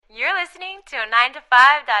listening to a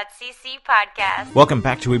 9to5.cc podcast. Welcome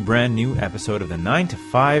back to a brand new episode of the 9 to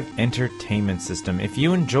 5 Entertainment System. If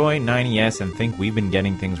you enjoy 9ES and think we've been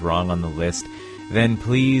getting things wrong on the list, then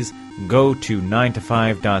please go to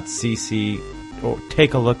 9to5.cc or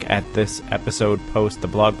take a look at this episode post, the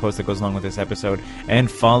blog post that goes along with this episode,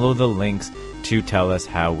 and follow the links to tell us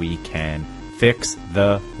how we can fix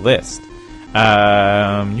the list.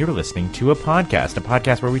 You're listening to a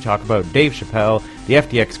podcast where we talk about Dave Chappelle, the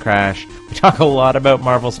FTX crash. We talk a lot about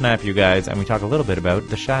Marvel Snap, you guys, and we talk a little bit about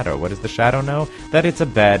The Shadow. What does The Shadow know? That it's a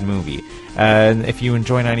bad movie. And if you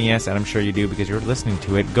enjoy 9ES, and I'm sure you do because you're listening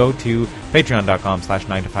to it, go to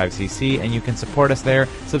patreon.com/9to5cc and you can support us there.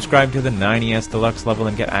 Subscribe to the 9ES Deluxe level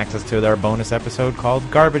and get access to our bonus episode called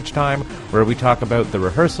Garbage Time, where we talk about The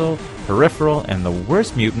Rehearsal, Peripheral, and the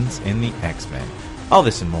worst mutants in the X-Men. All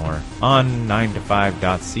this and more on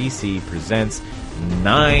 9to5.cc presents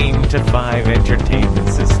 9 to 5 Entertainment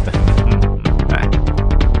System.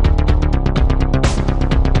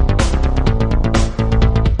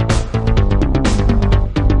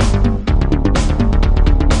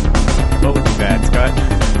 What would be bad, Scott?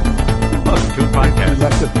 Welcome to a podcast.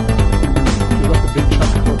 You left a big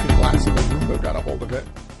chunk of broken glass and the Roomba got a hold of it,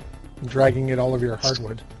 dragging it all over your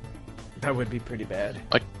hardwood. That would be pretty bad.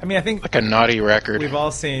 I think like a naughty record. We've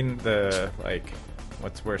all seen the,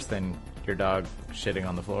 what's worse than your dog shitting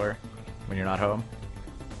on the floor when you're not home?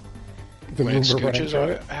 The When it Roomba running scooches through out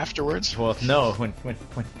it. afterwards. Well, no, when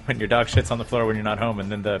your dog shits on the floor when you're not home,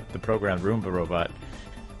 and then the programmed Roomba robot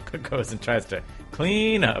goes and tries to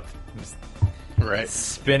clean up, just Right.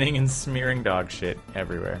 spinning and smearing dog shit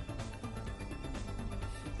everywhere.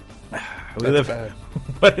 We That's live. bad.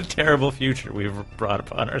 What a terrible future we've brought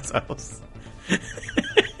upon ourselves.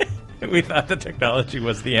 We thought the technology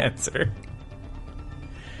was the answer.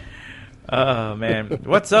 Oh man,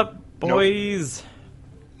 what's up, boys?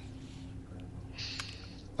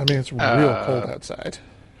 I mean, it's real cold outside.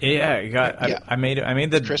 Yeah, I made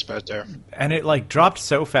the It's crisp out there. and it dropped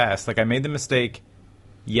so fast. I made the mistake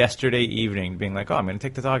yesterday evening, being like, "Oh, I'm going to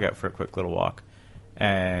take the dog out for a quick little walk,"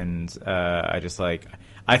 and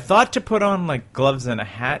I thought to put on gloves and a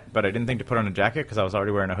hat, but I didn't think to put on a jacket because I was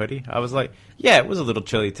already wearing a hoodie. I was like, "Yeah, it was a little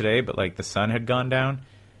chilly today, but the sun had gone down,"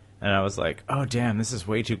 and I was like, "Oh damn, this is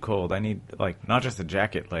way too cold. I need not just a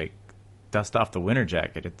jacket, dust off the winter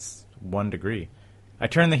jacket. It's 1 degree." I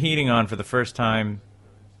turned the heating on for the first time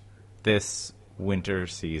this winter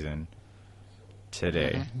season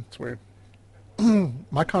today. It's weird.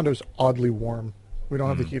 My condo's oddly warm. We don't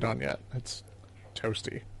have the heat on yet. It's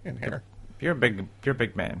toasty in here. You're a big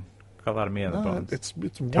man. Got a lot of meat on the bones. It's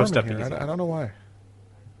warm Toast in up here. the I don't know why.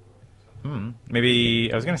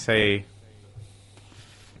 Maybe I was gonna say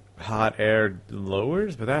hot air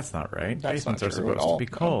lowers, but that's not right. That's not Basements are true at supposed all. to be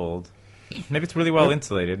cold. Maybe it's really well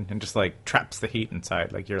insulated and just traps the heat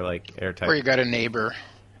inside, you're airtight. Or you got a neighbor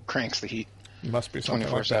cranks the heat. Must be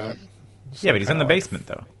something like 24/7. that. Yeah, but he's in the Kinda basement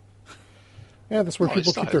though. Yeah, that's where Oh,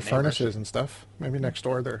 people it's not keep their neighbors. furnaces and stuff. Maybe next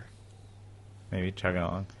door they're... Maybe chugging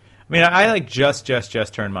along. I mean, I just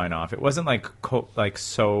turned mine off. It wasn't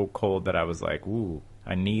so cold that I was like, ooh,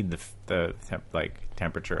 I need the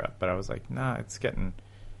temperature up. But I was like, nah, it's getting,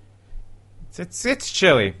 it's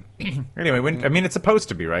chilly. Anyway, it's supposed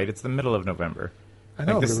to be, right? It's the middle of November. I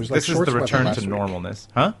know, this, but it was this is shorts the weather return last to week. normalness,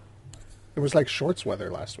 huh? It was like shorts weather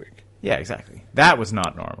last week. Yeah, exactly. That was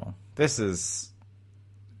not normal. This is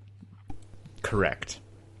correct.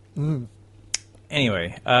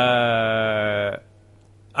 Anyway, I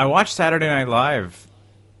watched Saturday Night Live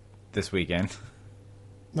this weekend.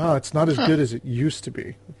 No, it's not as good as it used to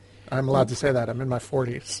be. I'm allowed to say that. I'm in my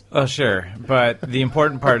 40s. Oh, sure. But the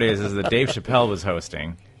important part is that Dave Chappelle was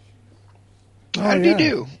hosting How did you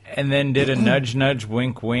do? and then did a nudge, nudge,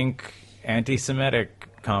 wink, wink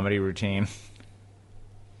anti-Semitic comedy routine.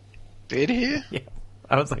 Did he? Yeah.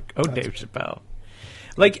 I was like, oh, Dave Chappelle.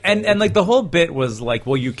 And the whole bit was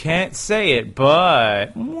well, you can't say it,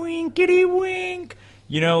 but winkety wink.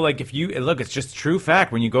 If you look, it's just true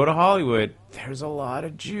fact. When you go to Hollywood, there's a lot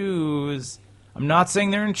of Jews. I'm not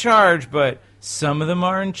saying they're in charge, but some of them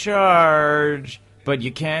are in charge. But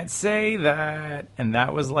you can't say that. And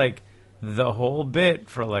that was the whole bit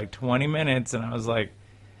for 20 minutes. And I was like,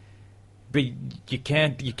 but you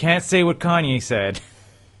can't say what Kanye said.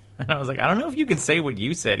 And I was like, I don't know if you can say what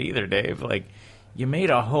you said either, Dave. You made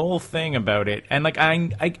a whole thing about it. And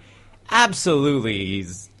I absolutely,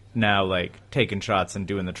 he's now taking shots and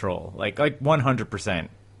doing the troll. 100%.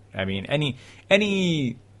 I mean,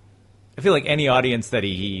 I feel like any audience that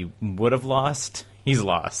he would have lost, he's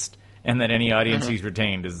lost. And that any audience he's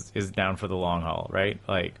retained is down for the long haul, right?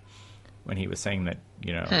 When he was saying that,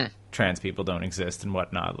 trans people don't exist and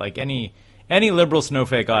whatnot. Like any liberal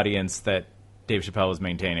snowflake audience that Dave Chappelle was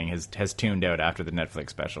maintaining has tuned out after the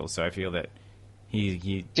Netflix special. So I feel that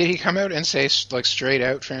he Did he come out and say like straight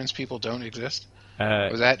out trans people don't exist?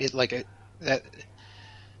 Was that it? Like that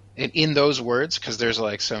in those words? Because there's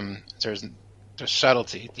like there's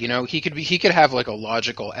subtlety. You know, he could have like a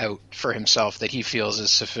logical out for himself that he feels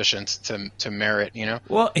is sufficient to merit. You know.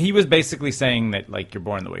 Well, he was basically saying that like you're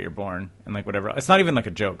born the way you're born and like whatever. It's not even like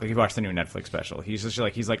a joke. Like you watch the new Netflix special.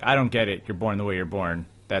 He's like I don't get it. You're born the way you're born.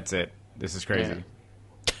 That's it. This is crazy.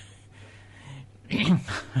 Yeah.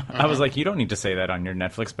 I was like, you don't need to say that on your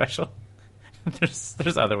Netflix special.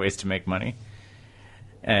 there's other ways to make money.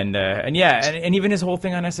 And even his whole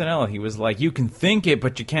thing on SNL, he was like, you can think it,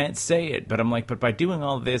 but you can't say it. But I'm like, but by doing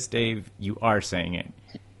all this, Dave, you are saying it.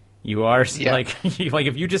 You are like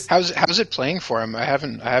if you just how's it playing for him? I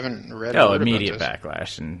haven't read. Immediate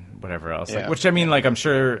backlash and whatever else. Yeah. Like, which I mean, like I'm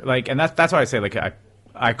sure, like, and that's why I say like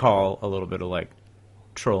I call a little bit of like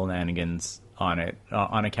troll-nanigans on it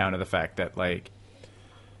on account of the fact that like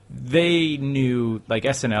they knew like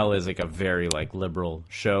SNL is like a very like liberal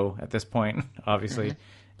show at this point, obviously.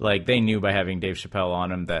 Mm-hmm. Like they knew by having Dave Chappelle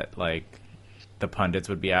on him that like the pundits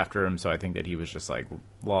would be after him, so I think that he was just like,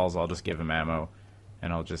 lols, I'll just give him ammo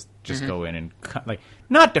and I'll just mm-hmm. go in and like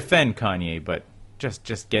not defend Kanye, but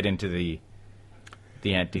just get into the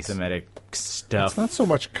anti-Semitic stuff. It's not so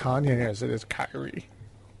much Kanye as it is Kyrie.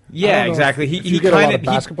 Yeah, exactly. He get a lot of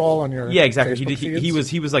basketball on your exactly. Facebook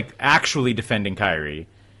He was like actually defending Kyrie,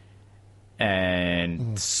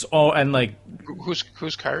 and and like who's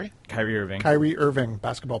Kyrie? Kyrie Irving. Kyrie Irving,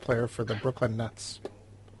 basketball player for the Brooklyn Nets.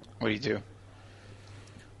 What do you do?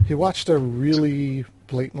 He watched a really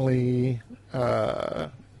blatantly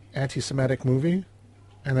anti-Semitic movie,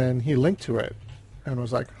 and then he linked to it, and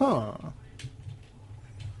was like, "Huh."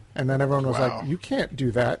 And then everyone was like, "You can't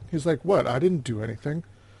do that." He's like, "What? I didn't do anything.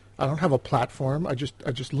 I don't have a platform. I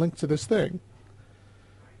just linked to this thing."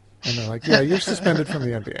 And they're like, "Yeah, you're suspended from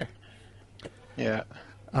the NBA." Yeah.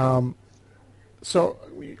 So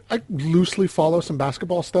I loosely follow some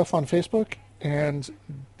basketball stuff on Facebook, and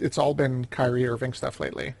it's all been Kyrie Irving stuff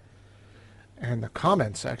lately. And the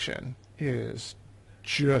comment section is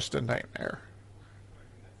just a nightmare.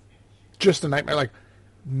 Just a nightmare. Like,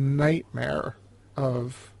 nightmare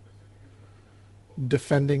of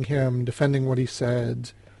defending him, defending what he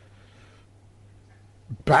said,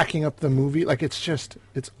 backing up the movie. Like, it's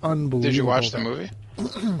unbelievable. Did you watch the movie?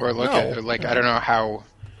 Or look at it? Like, I don't know how...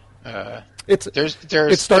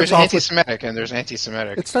 there's anti-Semitic and there's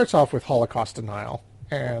anti-Semitic. It starts off with Holocaust denial,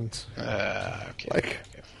 and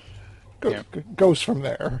goes from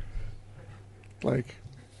there. Like,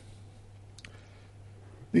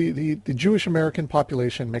 the Jewish American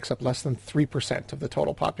population makes up less than 3% of the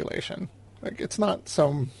total population. Like, it's not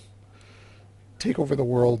some take over the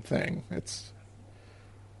world thing.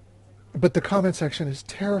 But the comment section is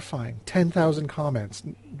terrifying. 10,000 comments,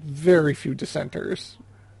 very few dissenters.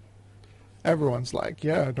 Everyone's like,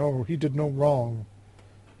 yeah, no, he did no wrong.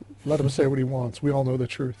 Let him say what he wants. We all know the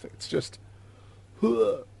truth. It's just...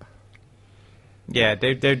 Yeah,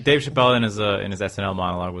 Dave Chappelle in his SNL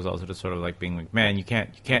monologue was also just sort of like being like, man, you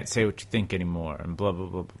can't say what you think anymore, and blah, blah,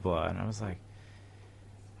 blah, blah, blah. And I was like,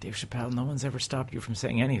 Dave Chappelle, no one's ever stopped you from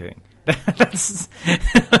saying anything. That's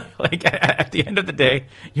like at the end of the day,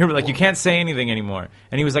 you're like, you can't say anything anymore.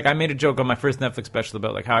 And he was like, I made a joke on my first Netflix special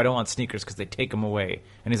about like how I don't want sneakers because they take them away.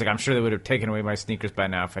 And he's like, I'm sure they would have taken away my sneakers by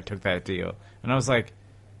now if I took that deal. And I was like,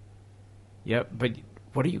 yep, but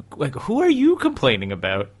what are you like? Who are you complaining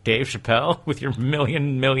about, Dave Chappelle, with your $1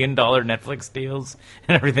 million Netflix deals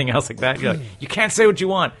and everything else like that? You're like, you can't say what you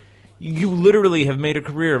want. You literally have made a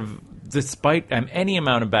career of, despite any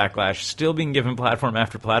amount of backlash, still being given platform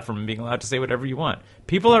after platform and being allowed to say whatever you want.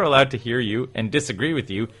 People are allowed to hear you and disagree with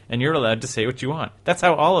you, and you're allowed to say what you want. That's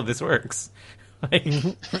how all of this works. Like,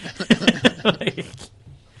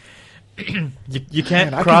 you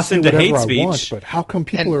can't cross into hate speech. Want, but how come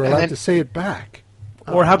people are allowed to say it back?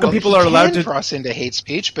 Or how come people are allowed to cross into hate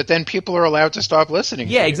speech, but then people are allowed to stop listening?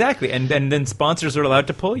 Yeah, exactly. And then sponsors are allowed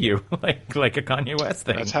to pull you, like a Kanye West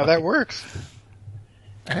thing. That's how that works.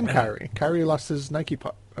 And Kyrie lost his Nike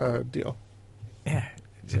deal. Yeah.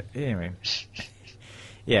 Anyway.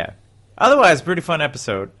 Yeah. Otherwise, pretty fun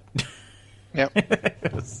episode. Yep. I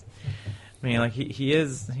mean, like he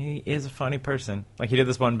is a funny person. Like he did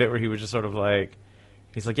this one bit where he was just sort of like,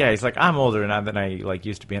 he's like, I'm older now than I like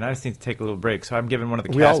used to be, and I just need to take a little break. So I'm giving one of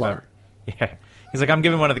the cast members. Yeah. He's like, I'm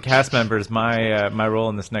giving one of the cast members my role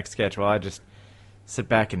in this next sketch while I just sit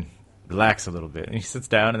back and relax a little bit. And he sits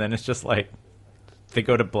down, and then it's just like they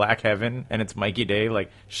go to Black Heaven and it's Mikey Day like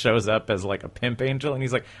shows up as like a pimp angel and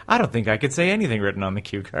he's like, I don't think I could say anything written on the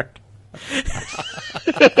cue card.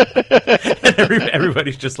 And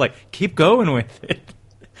everybody's just like, keep going with it.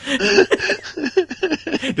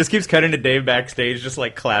 Just keeps cutting to Dave backstage, just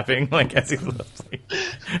like clapping, like as he loves.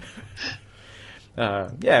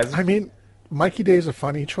 Yeah, I mean, Mikey Day is a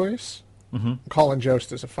funny choice. Mm-hmm. Colin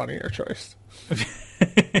Jost is a funnier choice.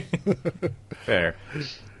 Fair.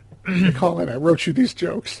 Hey, Colin, I wrote you these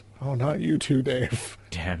jokes. Oh, not you too, Dave.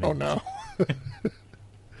 Damn it. Oh no.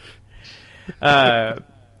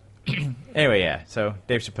 Anyway, yeah. So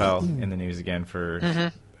Dave Chappelle in the news again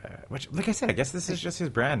for, which, like I said, I guess this is just his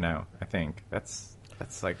brand now. I think that's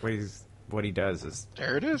like what he does is.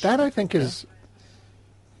 There it is. That I think is.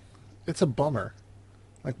 It's a bummer.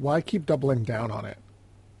 Like, why keep doubling down on it?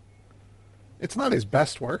 It's not his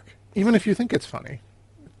best work, even if you think it's funny.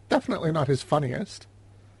 Definitely not his funniest.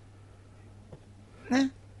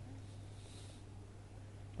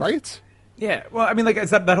 Right? Yeah, well, I mean, like,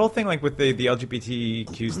 it's that whole thing, like, with the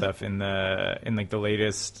LGBTQ stuff in like the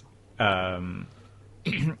latest, like,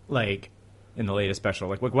 in the latest special.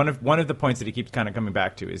 Like one of the points that he keeps kind of coming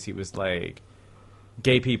back to is he was like,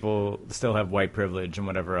 gay people still have white privilege and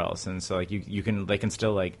whatever else, and so like they can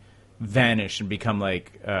still like vanish and become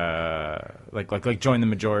like join the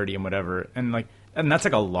majority and whatever, and that's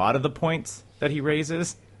like a lot of the points that he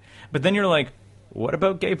raises. But then you're like, what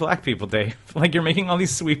about gay black people, Dave? Like, you're making all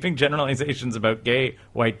these sweeping generalizations about gay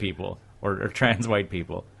white people or trans white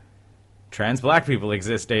people. Trans black people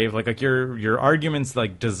exist, Dave. Like your arguments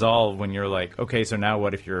like dissolve when you're like, okay, so now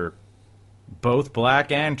what if you're both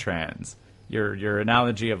black and trans? Your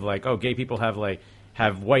analogy of like, oh, gay people have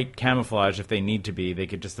white camouflage if they need to be. They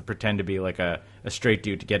could just pretend to be like a straight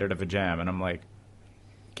dude to get out of a jam. And I'm like,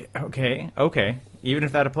 okay. Even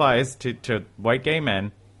if that applies to white gay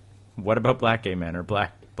men, what about black gay men or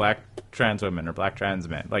black trans women or black trans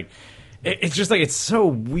men? Like, it's just like, it's so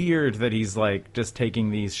weird that he's like just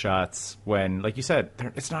taking these shots when, like you said,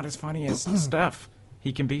 it's not his funniest stuff.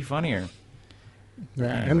 He can be funnier.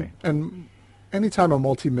 Yeah, anyway. and anytime a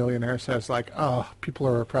multimillionaire says like, "Oh, people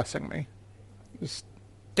are oppressing me," just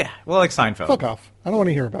yeah, well, like Seinfeld. Fuck off! I don't want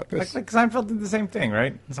to hear about this. Like Seinfeld did the same thing,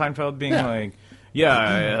 right? Seinfeld being like,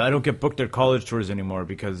 "Yeah, I don't get booked at college tours anymore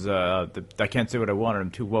because I can't say what I want. Or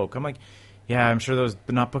I'm too woke." I'm like, "Yeah, I'm sure those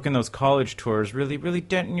not booking those college tours really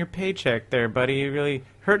denting your paycheck there, buddy. Really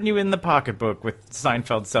hurting you in the pocketbook with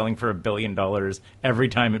Seinfeld selling for $1 billion every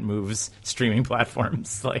time it moves streaming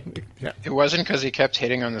platforms." Like, yeah, it wasn't because he kept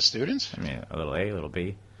hitting on the students. I mean, a little A, a little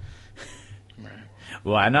B. Right.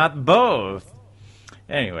 Why not both?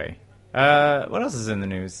 Anyway, what else is in the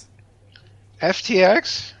news?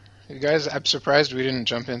 FTX. You guys, I'm surprised we didn't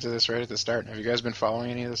jump into this right at the start. Have you guys been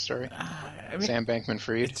following any of this story? I mean, Sam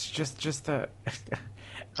Bankman-Fried. It's just a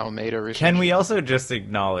Alameda Research. Can we also just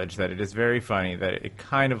acknowledge that it is very funny that it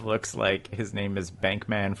kind of looks like his name is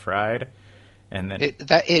Bankman Fried, and then it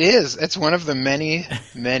is. It's one of the many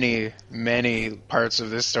parts of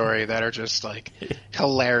this story that are just like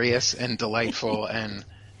hilarious and delightful and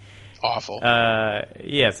awful.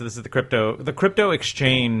 Yeah. So this is the crypto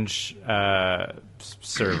exchange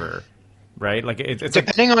server. Right, like it's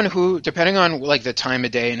depending on like the time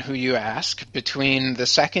of day and who you ask, between the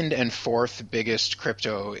second and fourth biggest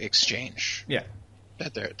crypto exchange,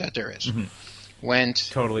 that there is, went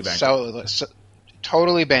totally bankrupt.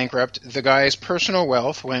 Totally bankrupt. The guy's personal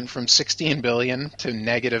wealth went from 16 billion to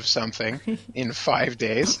negative something in 5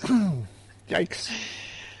 days. Yikes.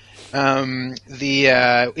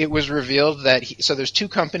 It was revealed that so there's two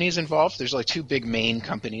companies involved. There's like two big main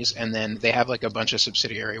companies, and then they have like a bunch of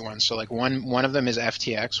subsidiary ones. So like one of them is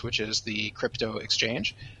FTX, which is the crypto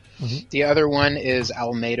exchange. Mm-hmm. The other one is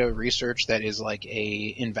Alameda Research, that is like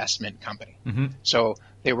a investment company. Mm-hmm. So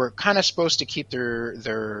they were kind of supposed to keep their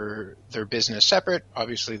business separate.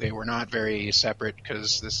 Obviously, they were not very separate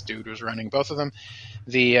because this dude was running both of them.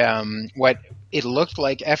 What it looked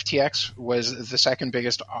like, FTX was the second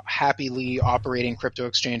biggest happily operating crypto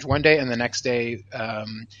exchange one day, and the next day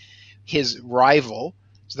his rival,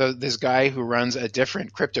 so this guy who runs a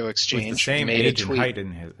different crypto exchange, with the same made age a tweet.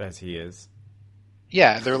 and height as he is.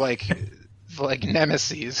 Yeah, they're like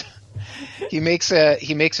nemesis. He makes a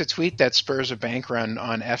tweet that spurs a bank run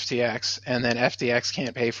on FTX, and then FTX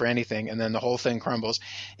can't pay for anything, and then the whole thing crumbles.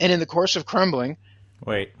 And in the course of crumbling,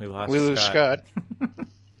 we lose Scott.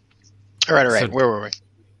 All right. So, where were we?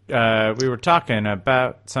 We were talking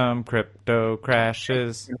about some crypto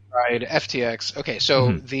crashes. Right, FTX. Okay,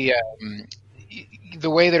 so the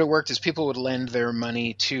way that it worked is people would lend their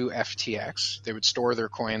money to FTX. They would store their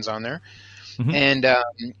coins on there. And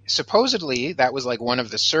supposedly that was like one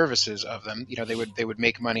of the services of them. You know, they would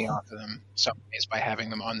make money off of them some ways by having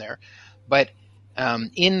them on there. But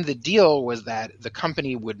in the deal was that the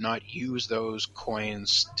company would not use those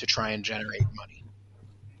coins to try and generate money.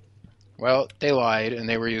 Well, they lied, and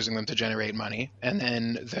they were using them to generate money. And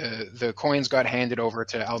then the coins got handed over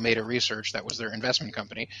to Alameda Research. That was their investment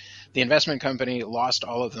company. The investment company lost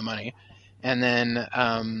all of the money. And then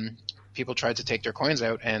people tried to take their coins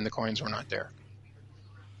out, and the coins were not there.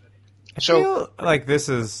 I feel like this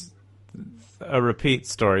is a repeat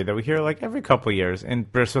story that we hear like every couple of years, and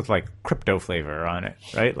just with like crypto flavor on it,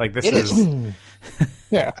 right? Like this is...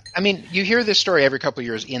 Yeah. I mean, you hear this story every couple of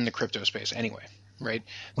years in the crypto space anyway. Right.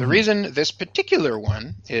 The reason this particular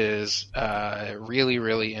one is really,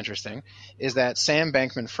 really interesting is that Sam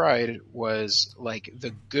Bankman-Fried was like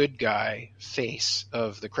the good guy face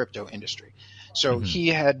of the crypto industry. So he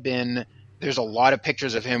had been. There's a lot of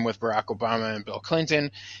pictures of him with Barack Obama and Bill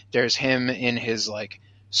Clinton. There's him in his like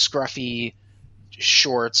scruffy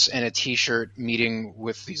shorts and a t-shirt meeting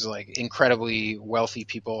with these like incredibly wealthy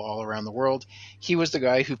people all around the world. He was the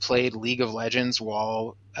guy who played League of Legends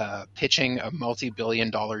while pitching a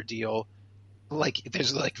multi-billion-dollar deal. Like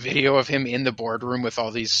there's like video of him in the boardroom with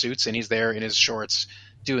all these suits, and he's there in his shorts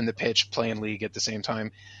doing the pitch, playing League at the same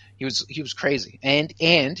time. He was crazy,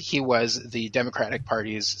 and he was the Democratic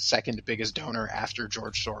Party's second biggest donor after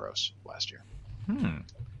George Soros last year.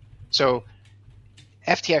 So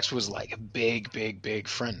FTX was like a big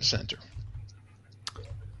front and center.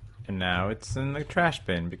 And now it's in the trash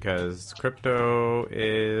bin because crypto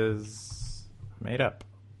is made up.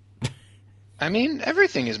 I mean,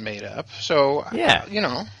 everything is made up. So, yeah. You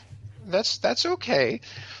know, that's okay.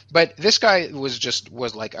 But this guy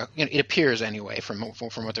was like, it appears anyway from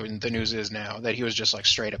what the news is now, that he was just like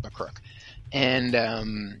straight up a crook. And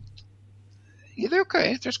yeah, they're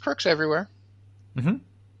okay. There's crooks everywhere. Mm-hmm.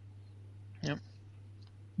 Yep.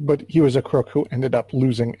 But he was a crook who ended up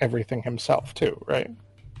losing everything himself too, right?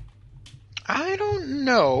 I don't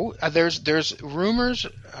know. There's rumors.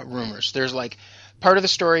 There's like part of the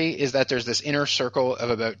story is that there's this inner circle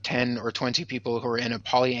of about 10 or 20 people who are in a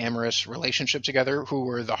polyamorous relationship together who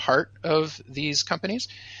were the heart of these companies.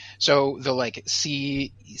 So the like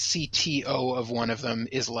CTO of one of them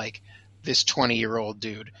is like this 20-year-old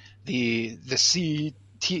dude. The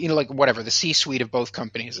like whatever, the C-suite of both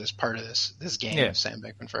companies is part of this game of Sam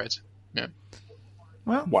Bankman-Fried's. Yeah.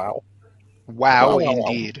 Well, wow,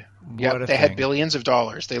 indeed. Yeah, they had billions of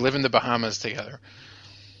dollars. They live in the Bahamas together.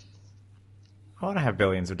 I want to have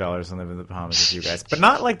billions of dollars and live in the Bahamas with you guys, but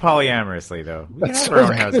not like polyamorously though. We can have our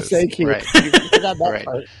own houses. Right.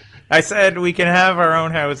 Right. I said we can have our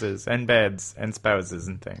own houses and beds and spouses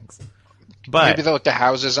and things. But maybe they're like the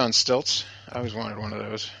houses on stilts. I always wanted one of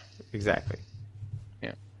those. Exactly.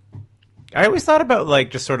 Yeah. I always thought about like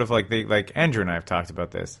just sort of like Andrew and I have talked about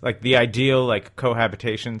this, like the ideal like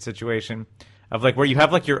cohabitation situation of like where you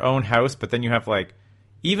have like your own house, but then you have like,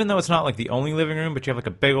 even though it's not like the only living room, but you have like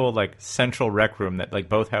a big old like central rec room that like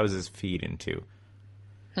both houses feed into.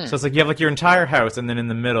 So it's like you have like your entire house, and then in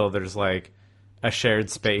the middle there's like a shared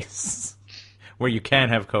space where you can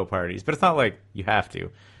have co-parties, but it's not like you have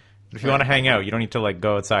to. But if you want to hang out, you don't need to like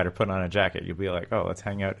go outside or put on a jacket. You'll be like, oh, let's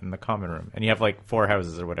hang out in the common room, and you have like 4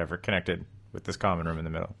 houses or whatever connected with this common room in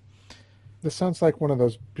the middle. This sounds like one of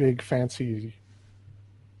those big fancy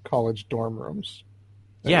college dorm rooms.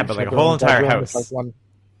 Yeah, but like a whole entire house. Like one...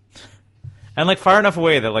 And like far enough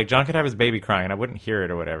away that like John could have his baby crying and I wouldn't hear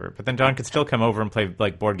it or whatever. But then John could still come over and play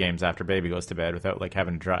like board games after baby goes to bed without like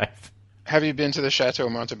having to drive. Have you been to the Chateau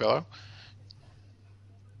Montebello?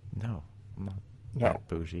 No. I'm not No.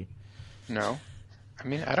 bougie. No. I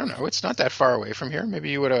mean, I don't know. It's not that far away from here. Maybe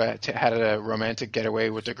you would have had a romantic getaway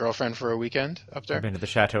with the girlfriend for a weekend up there. I've been to the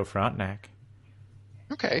Chateau Frontenac.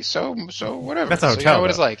 Okay, so whatever. That's a hotel. So you know what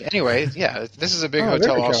it's like. Anyway, yeah, this is a big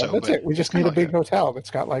hotel also. That's it. We just need a big hotel that's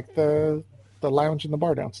got like the lounge and the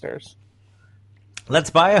bar downstairs. Let's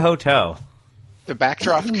buy a hotel. The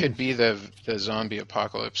backdrop could be the zombie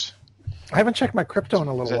apocalypse. I haven't checked my crypto in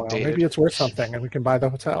a little while. Dated? Maybe it's worth something and we can buy the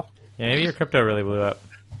hotel. Yeah, maybe your crypto really blew up.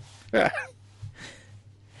 Yeah.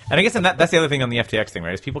 And I guess that's the other thing on the FTX thing,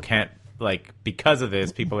 right? Is people can't, like, because of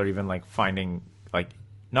this, people are even, like, finding, like,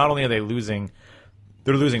 not only are they losing,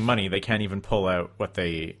 they're losing money, they can't even pull out what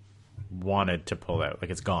they wanted to pull out.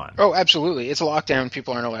 Like, it's gone. Oh, absolutely. It's a lockdown.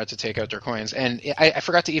 People aren't allowed to take out their coins. And I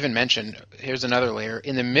forgot to even mention, here's another layer.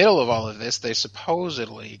 In the middle of all of this, they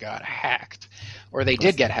supposedly got hacked. Or they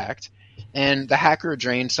did get hacked. And the hacker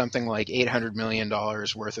drained something like $800 million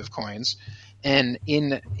worth of coins. And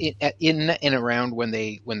in and around when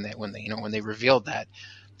they revealed that,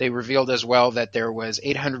 they revealed as well that there was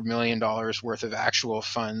 $800 million worth of actual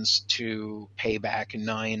funds to pay back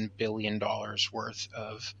 $9 billion worth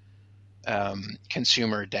of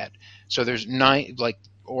consumer debt. So there's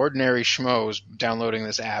ordinary schmoes downloading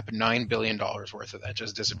this app, $9 billion worth of that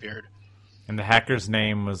just disappeared. And the hacker's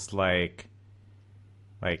name was like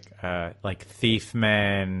Thief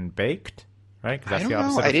Man Baked, right? Because that's the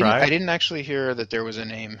opposite of fried. I didn't actually hear that there was a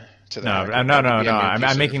name to that. No.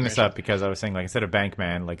 I'm making this up because I was saying, like, instead of Bank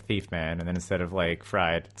Man, like Thief Man, and then instead of like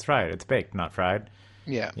fried, it's fried. It's baked, not fried.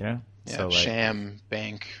 Yeah. You know. Yeah. So, like, sham,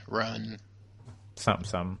 bank, run.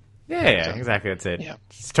 Something. Yeah, exactly. That's it. Yeah.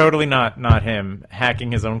 It's totally not him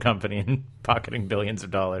hacking his own company and pocketing billions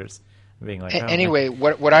of dollars. Being like, anyway,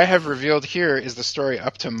 what I have revealed here is the story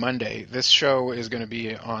up to Monday. This show is going to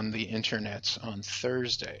be on the internet on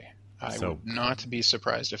Thursday. I would not be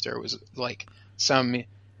surprised if there was like some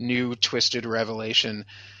new twisted revelation.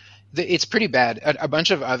 It's pretty bad. A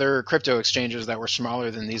bunch of other crypto exchanges that were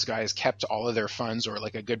smaller than these guys kept all of their funds, or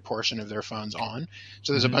like a good portion of their funds, on.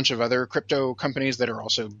 So there's a bunch of other crypto companies that are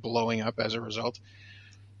also blowing up as a result.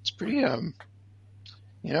 It's pretty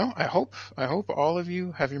I hope all of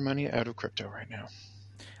you have your money out of crypto right now.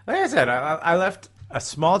 Like I said, I left a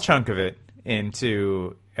small chunk of it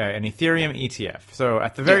into an Ethereum ETF. So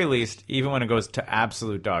at the very least, even when it goes to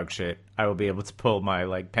absolute dog shit, I will be able to pull my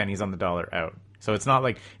like pennies on the dollar out. So it's not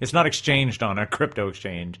exchanged on a crypto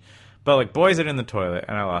exchange, but like boys it in the toilet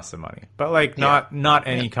and I lost some money. But like not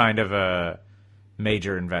any kind of a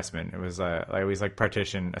major investment. It was I always like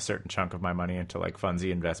partition a certain chunk of my money into like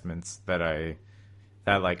fundsy investments that I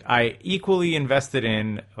equally invested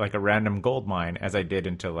in like a random gold mine as I did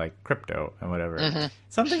into like crypto and whatever. Mm-hmm.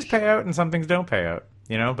 Some things pay out and some things don't pay out,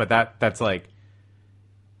 you know, but that's like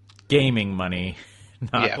gaming money,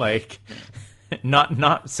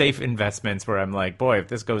 not safe investments where I'm like, boy, if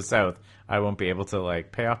this goes south, I won't be able to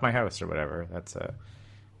like pay off my house or whatever. That's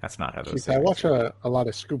not how those things. I watch a lot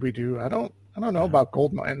of Scooby-Doo. I don't know about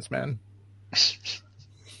gold mines, man.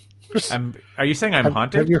 Are you saying I'm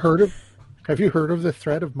haunted? Have you heard of the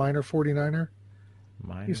threat of Miner 49er?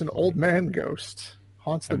 He's an old man ghost.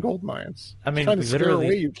 Haunts the gold mines. I mean, trying to scare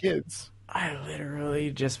away you kids. I literally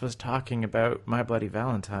just was talking about My Bloody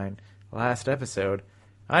Valentine last episode.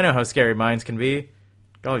 I know how scary mines can be.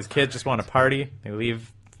 All these kids just want to party. They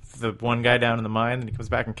leave the one guy down in the mine, and he comes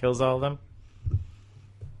back and kills all of them.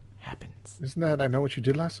 Happens. Isn't that I Know What You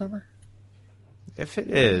Did Last Summer? If it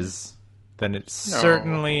is, then it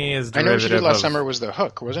certainly is derivative of... I Know What You Did Last Summer was The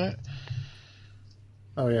Hook, wasn't it?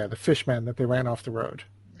 Oh, yeah, the fishman that they ran off the road.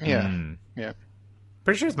 Yeah, yeah.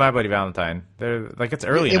 Pretty sure it's My Bloody Valentine. They're like, it's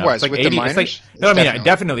early enough. It was, it's like with 80, the miners? It's like, it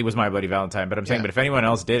definitely was My Bloody Valentine, but I'm saying, but if anyone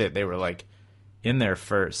else did it, they were like in there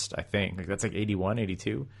first, I think. Like, that's like 81,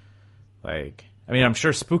 82. Like, I mean, I'm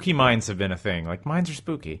sure spooky mines have been a thing. Like, mines are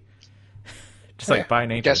spooky. Just like by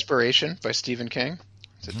nature. Desperation by Stephen King.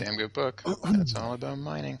 It's a damn good book. It's all about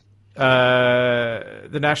mining.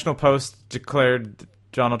 The National Post declared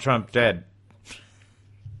Donald Trump dead.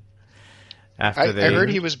 I heard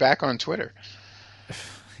he was back on Twitter.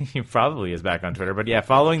 He probably is back on Twitter, but yeah,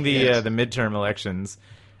 following the midterm elections,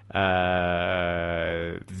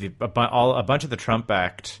 a bunch of the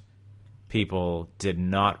Trump-backed people did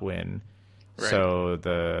not win. Right. So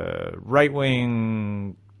the right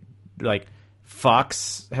wing, like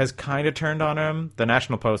Fox, has kind of turned on him. The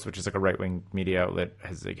National Post, which is like a right wing media outlet,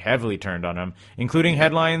 has like heavily turned on him, including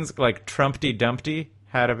headlines like "Trumpty Dumpty"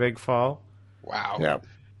 had a big fall. Wow. Yeah.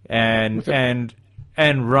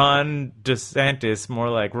 And Ron DeSantis, more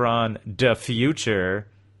like Ron Da Future.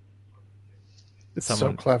 It's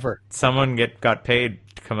so clever. Someone got paid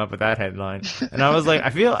to come up with that headline, and I was like,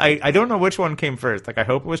 I don't know which one came first. Like, I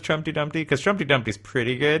hope it was Trumpty Dumpty, because Trumpty Dumpty's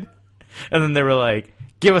pretty good. And then they were like,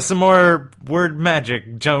 give us some more word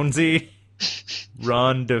magic, Jonesy.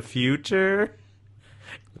 Ron Da Future,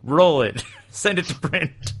 roll it, send it to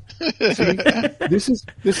print. See, this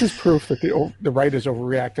is proof that the right is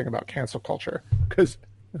overreacting about cancel culture, because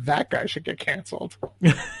that guy should get canceled.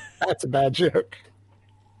 That's a bad joke.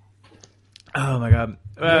 Oh my god!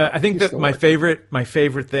 I think that my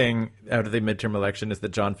favorite thing out of the midterm election is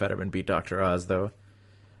that John Fetterman beat Dr. Oz, though.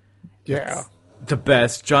 Yeah, it's the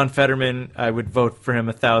best. John Fetterman, I would vote for him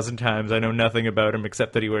 1,000 times. I know nothing about him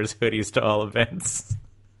except that he wears hoodies to all events.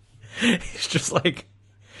 He's just like.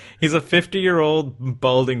 He's a 50-year-old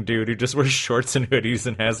balding dude who just wears shorts and hoodies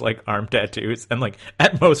and has, like, arm tattoos. And, like,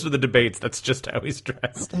 at most of the debates, that's just how he's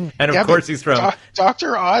dressed. And, of course, he's from...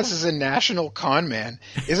 Dr. Oz is a national con man.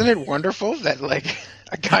 Isn't it wonderful that, like,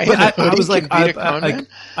 a guy in a hoodie can beat a con man?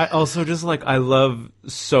 I also just, like, I love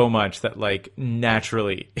so much that, like,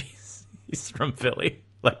 naturally, he's from Philly.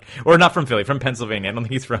 Like, or not from Philly, from Pennsylvania. I don't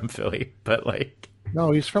think he's from Philly, but like,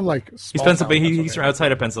 No, he's from like he's Pennsylvania. He's from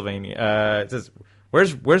outside of Pennsylvania. It says,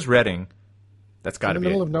 where's Reading? That's got to in be the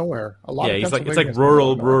middle it. of nowhere. A lot. Yeah, of it's like Pennsylvania is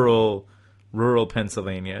rural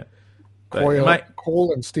Pennsylvania. But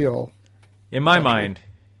coal and steel. in my mind,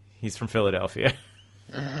 he's from Philadelphia.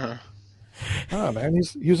 Oh man,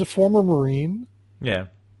 he's a former Marine, Yeah.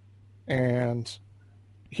 and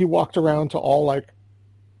he walked around to all like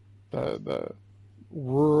the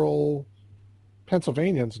rural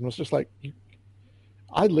Pennsylvanians and was just like,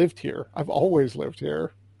 I lived here. I've always lived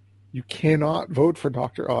here. You cannot vote for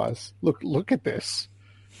Dr. Oz. Look at this.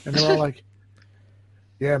 And they're all like,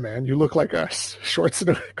 yeah, man, you look like us.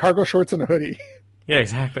 Cargo shorts and a hoodie. Yeah,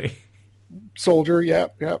 exactly. Soldier,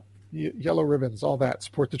 yep. Yellow ribbons, all that.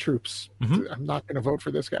 Support the troops. I'm not going to vote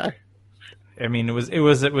for this guy. I mean, it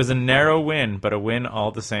was a narrow win, but a win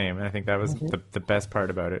all the same. And I think that was the best part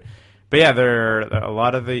about it. But yeah, there are a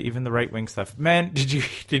lot of even the right wing stuff. Man, did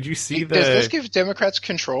you see the? Does this give Democrats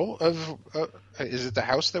control of? Is it the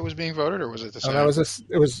House that was being voted, or was it the Senate?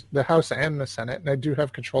 It was the House and the Senate, and I do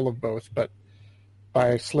have control of both, but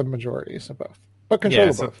by slim majorities of both. But control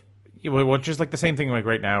of both. Which is like the same thing like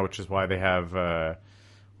right now, which is why they have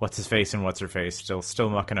what's his face and what's her face still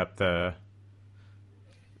mucking up the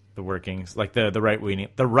workings, like the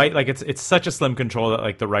right like it's such a slim control that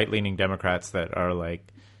like the right leaning Democrats that are like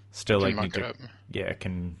still like need to,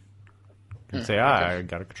 can say I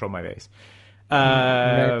got to control my base.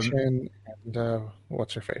 And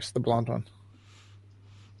what's her face, the blonde one?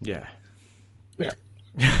 Yeah.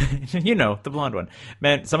 You know, the blonde one.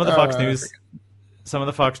 Man, some of the Fox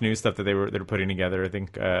News stuff that they were putting together, I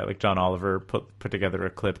think like John Oliver put together a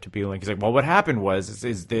clip to be like, he's like, well, what happened was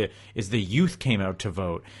is the youth came out to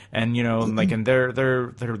vote, and you know, like, and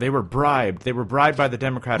they were bribed. They were bribed by the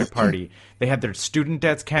Democratic Party. They had their student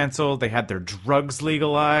debts canceled. They had their drugs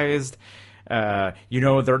legalized. You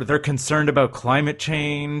know, they're concerned about climate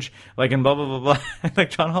change, like, and blah blah blah blah. Like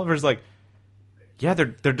John Oliver's like, yeah, they're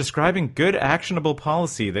describing good actionable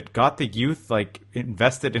policy that got the youth like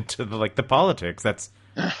invested into the politics. That's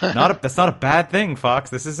not a bad thing,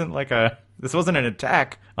 Fox. This wasn't an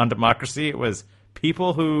attack on democracy. It was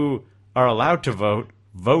people who are allowed to vote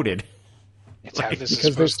voted. It's how this is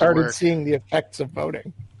because they started to work. Seeing the effects of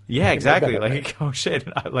voting. Yeah, exactly. Like, oh shit,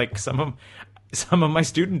 like some of my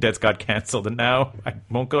student debts got canceled, and now I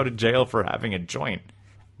won't go to jail for having a joint.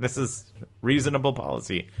 This is reasonable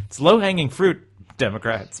policy. It's low-hanging fruit,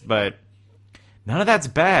 Democrats, but none of that's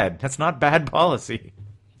bad. That's not bad policy.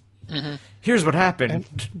 Here's what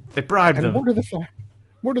happened. They bribed them. More to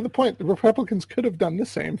the point, the Republicans could have done the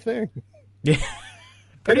same thing. Yeah,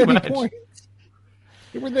 pretty At any much. point.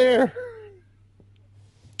 They were there.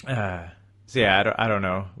 So yeah, I don't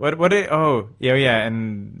know.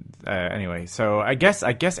 And anyway, so I guess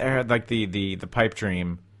Eric, like the pipe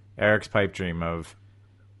dream, Eric's pipe dream of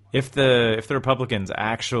if the Republicans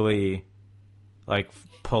actually like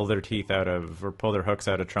pull their teeth out of or pull their hooks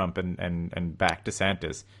out of Trump and back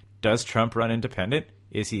DeSantis, does Trump run independent?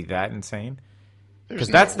 Is he that insane? Because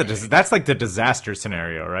that's like the disaster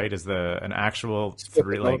scenario, right? Is an actual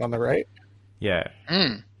three like on the right? Yeah.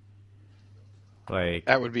 Like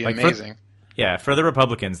That would be like amazing. For the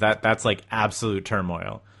Republicans, that's like absolute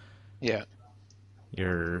turmoil. Yeah.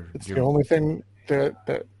 It's the only thing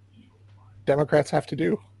that Democrats have to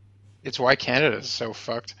do. It's why Canada is so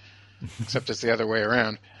fucked. Except it's the other way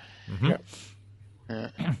around. Yeah.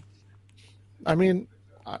 I mean,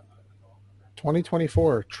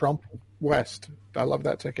 2024, Trump West. I love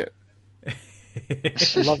that ticket.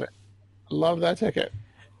 Love it. Love that ticket.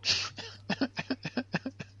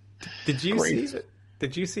 Did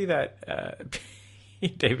you see that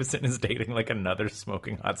Pete Davidson is dating like another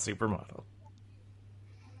smoking hot supermodel?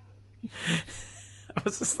 I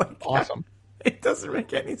was just like, awesome. It doesn't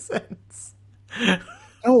make any sense.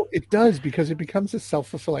 No, it does, because it becomes a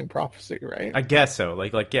self-fulfilling prophecy, right? I guess so.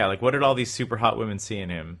 Like what did all these super hot women see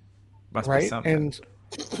in him? Must be something.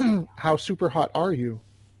 And how super hot are you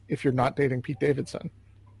if you're not dating Pete Davidson?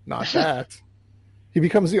 Not that. He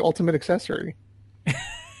becomes the ultimate accessory.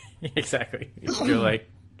 Exactly. You're like,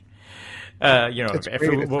 if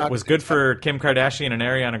it was good for Kim Kardashian and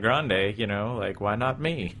Ariana Grande, like, why not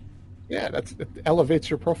me? Yeah, it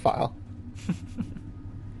elevates your profile.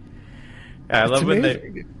 I love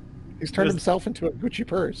when he's turned himself into a Gucci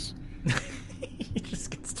purse. He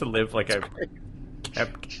just gets to live like a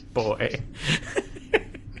kept boy.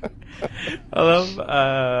 I love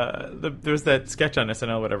there was that sketch on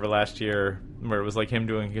SNL whatever last year where it was like him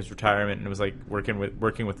doing his retirement, and it was like working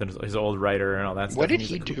with his old writer and all that stuff. What did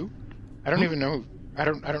he do? I don't even know. I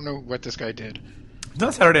don't know what this guy did. It's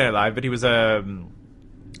not Saturday Night Live, but he was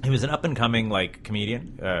He was an up and coming like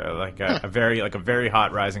comedian, a very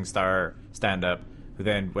hot rising star stand up who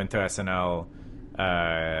then went to SNL,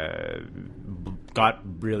 got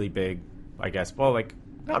really big, I guess. Well, like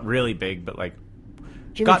not really big, but like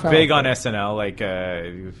Jimmy got Fallon. big on SNL. Like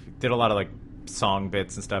did a lot of like song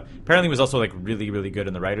bits and stuff. Apparently, he was also like really really good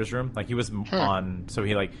in the writers' room. Like he was on, so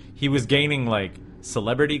he was gaining like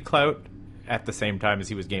celebrity clout at the same time as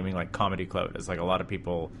he was gaining like comedy clout. As like a lot of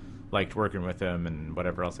people liked working with him and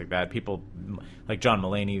whatever else like that. People like John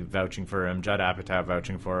Mulaney vouching for him, Judd Apatow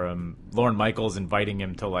vouching for him, Lorne Michaels inviting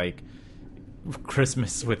him to like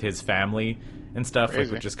Christmas with his family and stuff, like,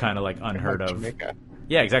 which is kind of like unheard of. Jamaica.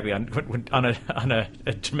 Yeah, exactly. On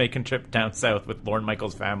a Jamaican trip down south with Lorne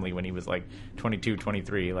Michaels' family when he was like 22,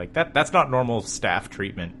 23. Like that's not normal staff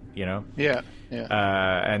treatment, you know? Yeah.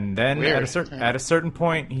 And then Weird. at a certain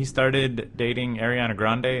point, he started dating Ariana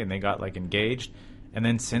Grande, and they got like engaged. And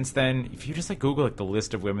then since then, if you just like Google like the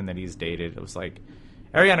list of women that he's dated, it was like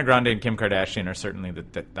Ariana Grande and Kim Kardashian are certainly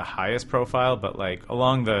the highest profile, but like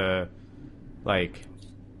along the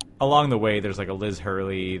way, there's like a Liz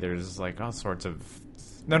Hurley. There's like all sorts of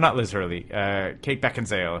not Liz Hurley, Kate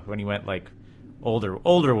Beckinsale when he went like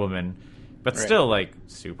older woman, but Right. still like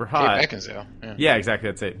super hot. Kate Beckinsale. Yeah, exactly.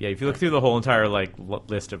 That's it. Yeah, if you look through the whole entire like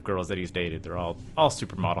list of girls that he's dated, they're all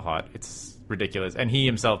supermodel hot. It's ridiculous. And he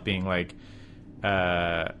himself being like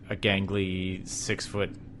a gangly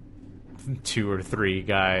 6'2" or 3"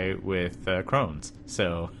 guy with Crohn's,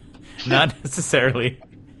 so not necessarily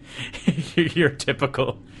your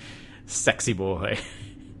typical sexy boy.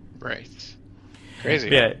 Right. Crazy.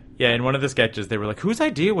 Yeah. In one of the sketches, they were like, "Whose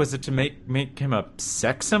idea was it to make him a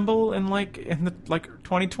sex symbol in the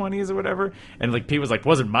 2020s or whatever?" And like, Pete was like,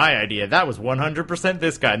 "Wasn't my idea. That was 100%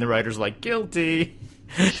 this guy." And the writer's like, "Guilty."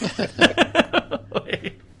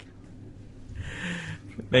 Like,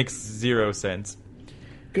 makes zero sense.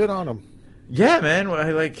 Good on him. Yeah, man. Well,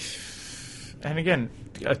 and again,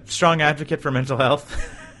 a strong advocate for mental health.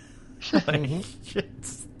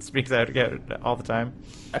 Speaks out again all the time.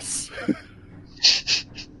 Yes.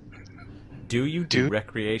 Do you do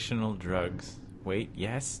recreational drugs? Wait,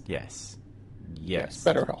 yes.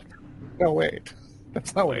 Better help. No, wait.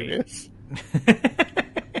 That's not what it is.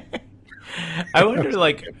 I wonder,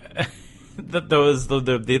 like,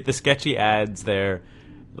 the sketchy ads there,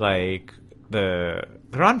 like they're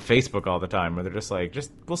on Facebook all the time, where they're just like,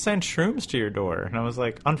 we'll send shrooms to your door, and I was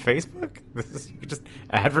like, on Facebook? You just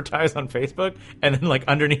advertise on Facebook, and then like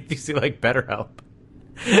underneath you see like BetterHelp.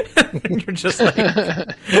 And you're just like,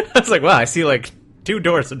 I was like, wow, I see like 2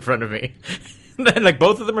 doors in front of me. And then like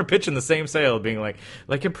both of them are pitching the same sale, being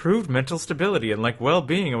like improved mental stability and like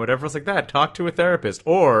well-being and whatever else like that. Talk to a therapist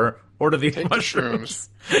or order these mushrooms.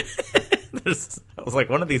 I was like,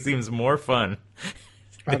 one of these seems more fun.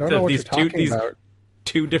 I don't know what you're talking about.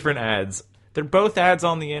 2 different ads. They're both ads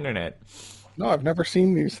on the internet. No, I've never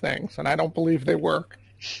seen these things, and I don't believe they work.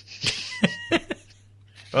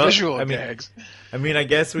 Well, Visual gags. I mean, I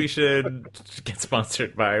guess we should get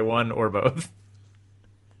sponsored by one or both,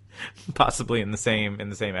 possibly in the same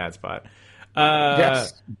ad spot.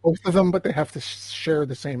 Yes, both of them, but they have to share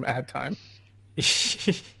the same ad time.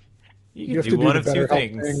 You have do to do one the of 2 BetterHelp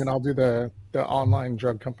things, thing, and I'll do the online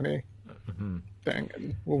drug company thing,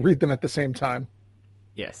 and we'll read them at the same time.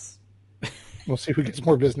 Yes. We'll see who gets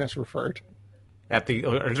more business referred. Or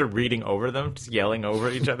just reading over them, just yelling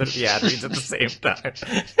over each other. The ad reads at the same time.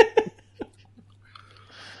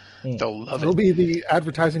 They'll love It'll it. be the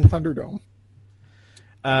advertising Thunderdome.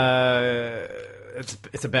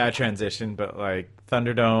 It's a bad transition, but like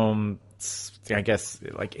Thunderdome, I guess,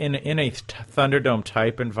 like in a Thunderdome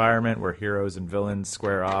type environment where heroes and villains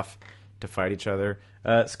square off to fight each other.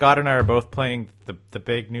 Scott and I are both playing the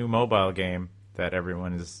big new mobile game that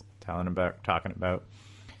everyone is talking about.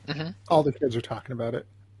 Mm-hmm. All the kids are talking about it.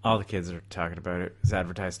 All the kids are talking about it. It was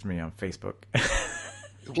advertised to me on Facebook.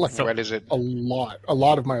 Like, What is it? A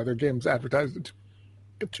lot of my other games advertised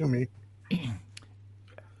it to me.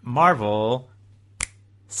 Marvel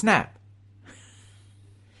Snap.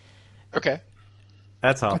 Okay.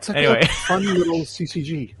 That's all. It's like Anyway. a fun little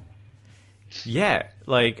CCG. Yeah,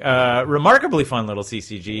 like remarkably fun little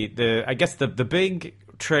CCG. I guess the big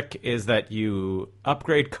trick is that you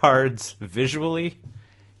upgrade cards visually.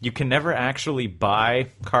 You can never actually buy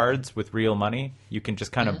cards with real money. You can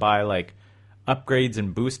just kind of buy like upgrades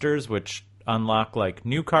and boosters, which unlock like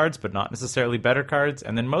new cards, but not necessarily better cards.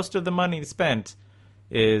 And then most of the money spent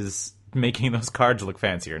is making those cards look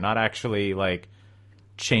fancier, not actually like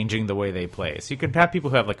changing the way they play. So you can have people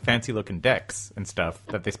who have like fancy looking decks and stuff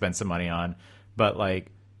that they spend some money on, but like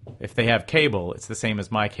If they have cable, it's the same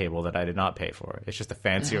as my cable that I did not pay for. It's just a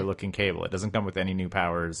fancier looking cable. It doesn't come with any new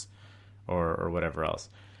powers or whatever else.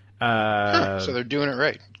 So they're doing it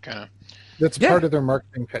right, kind of. That's part of their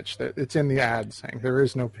marketing pitch. That it's in the ad saying there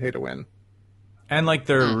is no pay to win. And like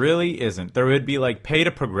there really isn't. There would be like pay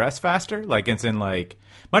to progress faster. Like it's in like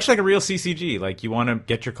much like a real CCG. Like you want to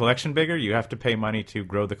get your collection bigger, you have to pay money to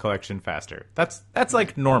grow the collection faster. That's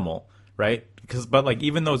like normal, right? But like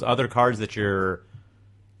even those other cards that you're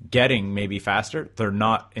getting maybe faster, they're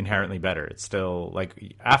not inherently better. It's still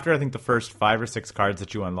like after I think the first 5 or 6 cards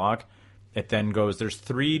that you unlock, it then goes. There's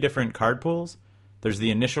 3 different card pools. There's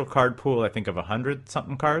the initial card pool, I think of 100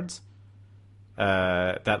 something cards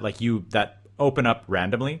that open up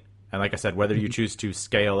randomly. And like I said, whether you choose to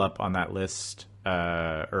scale up on that list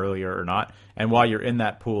earlier or not. And while you're in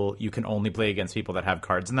that pool, you can only play against people that have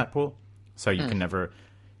cards in that pool. So you can never.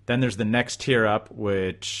 Then there's the next tier up,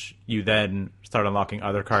 which you then start unlocking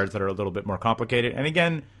other cards that are a little bit more complicated. And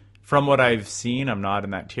again, from what I've seen, I'm not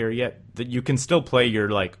in that tier yet. That you can still play your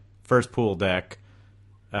like first pool deck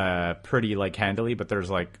pretty like handily, but there's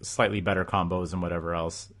like slightly better combos and whatever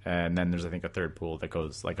else. And then there's I think a third pool that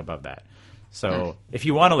goes like above that. So if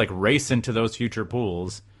you want to like race into those future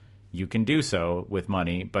pools, you can do so with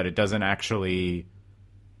money, but it doesn't actually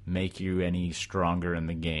make you any stronger in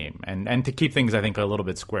the game. And to keep things I think a little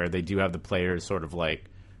bit square, they do have the players sort of like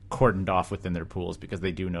cordoned off within their pools because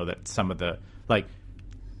they do know that some of the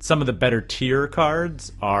better tier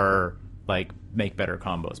cards are like make better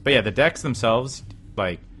combos. But yeah, the decks themselves,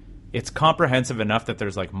 like it's comprehensive enough that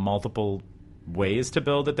there's like multiple ways to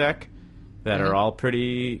build a deck that are all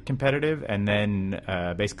pretty competitive. And then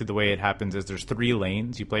basically the way it happens is there's 3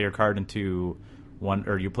 lanes. You play your card into one,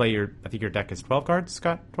 or you play your, I think your deck is 12 cards,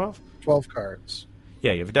 Scott? 12? 12 cards.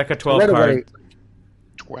 Yeah, you have a deck of 12 cards.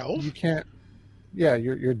 12? You can't. Yeah,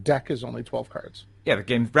 your deck is only 12 cards. Yeah, the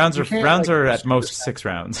game rounds are at most 6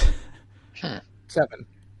 rounds. 7.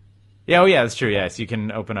 Yeah, oh yeah, that's true. Yes, you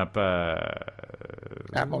can open up.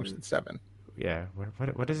 At most it's 7. Yeah,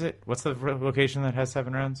 what is it? What's the location that has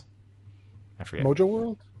 7 rounds? I forget. Mojo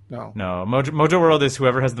World? No. No, Mojo World is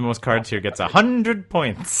whoever has the most cards here gets 100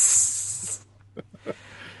 points.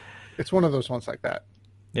 It's one of those ones like that.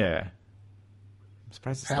 Yeah. I'm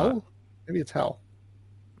surprised it's Hell? not. Maybe it's Hell.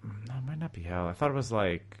 No, it might not be Hell. I thought it was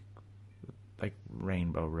like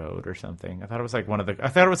Rainbow Road or something. I thought it was like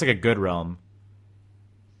a good realm.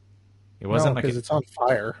 It wasn't because it's on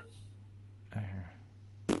fire.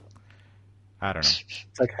 I don't know.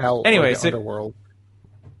 It's like Hell. Anyway, or the Underworld.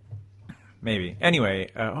 Maybe. Anyway,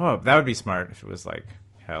 that would be smart if it was like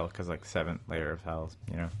Hell, because like 7th layer of Hell,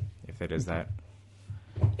 if it is that.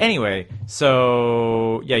 Anyway,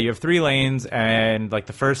 so yeah, you have 3 lanes, and like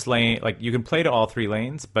the first lane, like you can play to all 3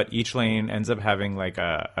 lanes, but each lane ends up having like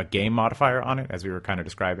a game modifier on it, as we were kind of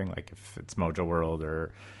describing, like if it's Mojo World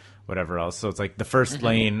or whatever else. So it's like the first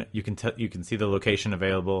lane, you can see the location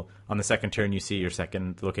available. On the second turn, you see your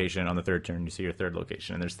second location. On the third turn, you see your third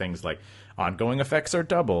location. And there's things like ongoing effects are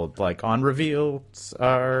doubled, like on reveals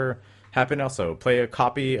happen also. Play a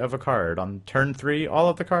copy of a card. On turn 3, all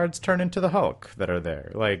of the cards turn into the Hulk that are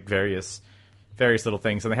there. Like various little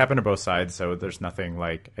things, and they happen to both sides. So there's nothing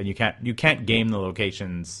like, and you can't game the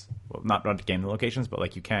locations. Well, not game the locations, but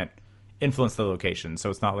like you can't influence the locations. So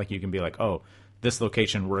it's not like you can be like, oh, this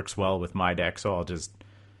location works well with my deck, so I'll just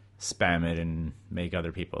spam it and make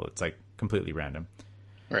other people. It's like completely random.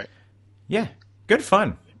 Right. Yeah, good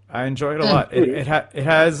fun. I enjoy it a lot. It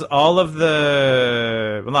has all of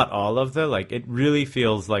the, well, not all of the, like it really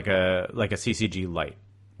feels like a CCG light,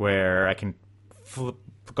 where I can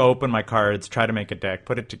go open my cards, try to make a deck,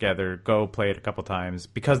 put it together, go play it a couple times,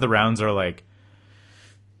 because the rounds are like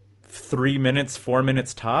 3 minutes, 4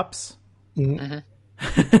 minutes tops. Mm-hmm.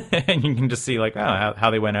 And you can just see like how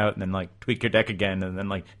they went out, and then like tweak your deck again, and then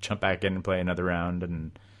like jump back in and play another round.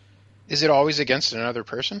 And is it always against another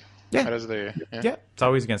person? Yeah. How does yeah, it's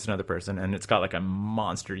always against another person, and it's got like a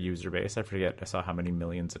monster user base. I forget. I saw how many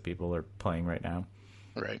millions of people are playing right now.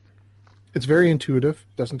 Right. It's very intuitive.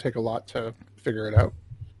 Doesn't take a lot to figure it out.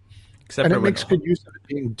 Except and for it makes good use of it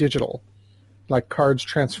being digital. Like cards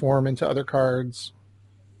transform into other cards.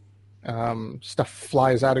 Stuff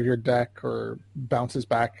flies out of your deck or bounces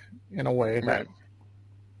back in a way that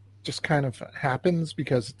just kind of happens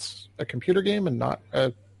because it's a computer game and not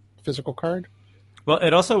a physical card. Well,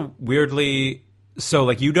 it also weirdly, so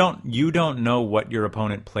like you don't know what your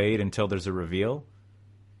opponent played until there's a reveal.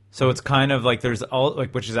 So it's kind of like there's all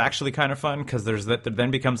like, which is actually kind of fun, because there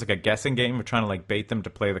then becomes like a guessing game of trying to like bait them to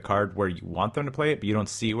play the card where you want them to play it, but you don't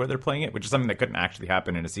see where they're playing it, which is something that couldn't actually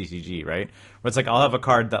happen in a CCG, right? Where it's like I'll have a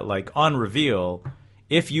card that like on reveal,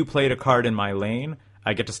 if you played a card in my lane,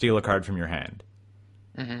 I get to steal a card from your hand.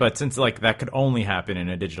 Mm-hmm. But since like that could only happen in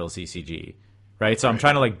a digital CCG, right? So I'm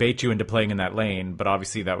trying to like bait you into playing in that lane, but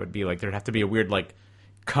obviously that would be like there'd have to be a weird like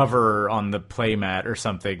cover on the playmat or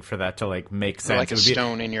something for that to like make sense. Or like a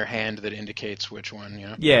stone in your hand that indicates which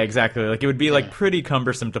one, Yeah, exactly. Like it would be like pretty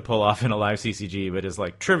cumbersome to pull off in a live CCG, but is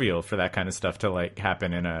like trivial for that kind of stuff to like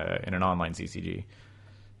happen in an online CCG.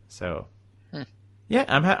 So yeah,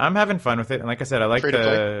 I'm having fun with it, and like I said, I like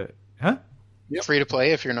the free to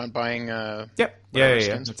play if you're not buying. Yeah.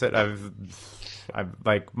 That's it. I've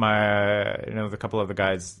like my the couple of the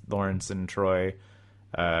guys, Lawrence and Troy.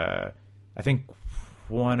 I think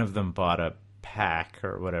one of them bought a pack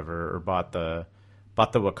or whatever, or bought the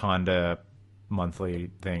Wakanda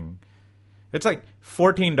monthly thing. It's like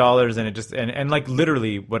 $14, and it just and like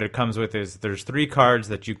literally what it comes with is there's 3 cards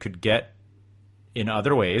that you could get in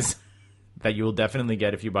other ways that you will definitely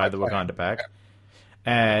get if you buy the Wakanda pack.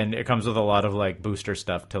 And it comes with a lot of like booster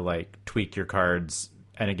stuff to like tweak your cards,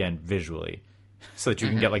 and again visually, so that you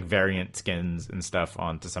can get like variant skins and stuff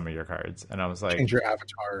onto some of your cards. And I was like, change your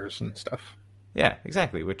avatars and stuff. Yeah,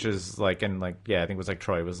 exactly. Which is like, and like, yeah, I think it was like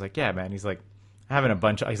Troy was like, yeah, man. He's like having a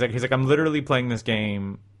bunch of. He's like, I'm literally playing this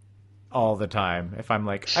game all the time. If I'm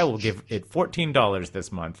like, I will give it $14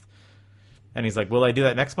 this month, and he's like, will I do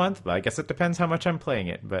that next month? Well, I guess it depends how much I'm playing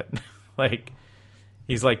it, but like.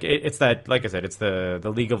 He's like, it's that, like I said, it's the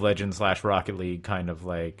League of Legends / Rocket League kind of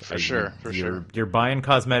like... For sure. You're buying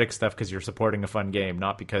cosmetic stuff because you're supporting a fun game,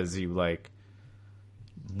 not because you, like,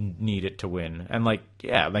 need it to win. And, like,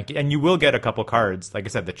 yeah, like, and you will get a couple cards, like I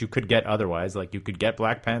said, that you could get otherwise. Like, you could get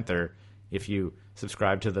Black Panther if you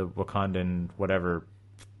subscribe to the Wakandan whatever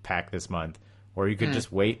pack this month. Or you could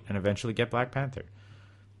just wait and eventually get Black Panther.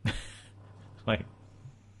 Like...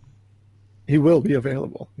 He will be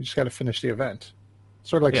available. You just got to finish the event.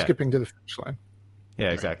 Sort of like skipping to the finish line. Yeah,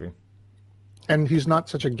 exactly. And he's not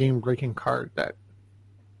such a game-breaking card that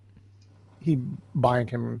buying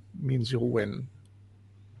him means you'll win.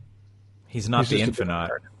 He's not the Infinite.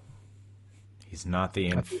 He's not the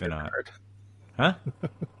Infinite. Huh?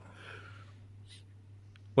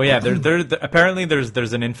 Well, yeah. Apparently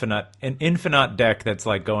there's an infinite deck that's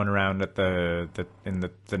like going around at in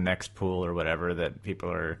the next pool or whatever that people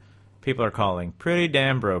are calling pretty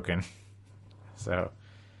damn broken. So,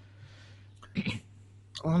 I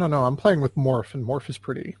don't know. I'm playing with Morph, and Morph is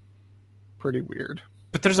pretty weird.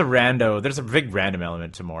 But there's a big random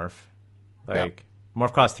element to Morph. Like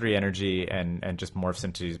Morph costs 3 energy and just morphs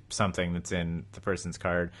into something that's in the person's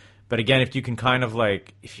card. But again, if you can kind of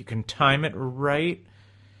like if you can time it right,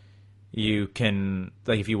 you can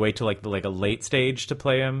like if you wait till like a late stage to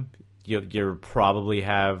play him. You probably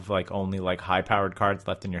have like only like high powered cards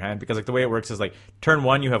left in your hand, because like the way it works is like turn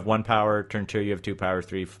 1 you have 1 power, turn 2 you have 2 power,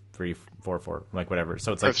 3 4 like whatever.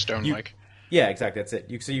 So it's like Hearthstone like. Yeah, exactly. That's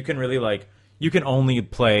it. So you can really like you can only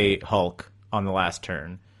play Hulk on the last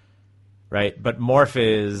turn, right? But Morph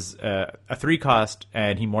is a 3 cost,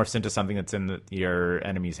 and he morphs into something that's in your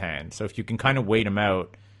enemy's hand. So if you can kind of wait him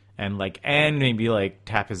out and maybe like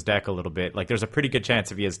tap his deck a little bit, like there's a pretty good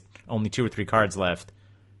chance if he has only 2 or 3 cards left.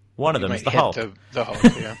 One of them is the Hulk. The Hulk,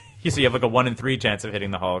 yeah. So you have like a 1 in 3 chance of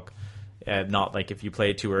hitting the Hulk. Not like if you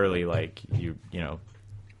play it too early, like you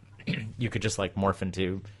could just like morph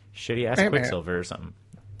into shitty ass Quicksilver or something.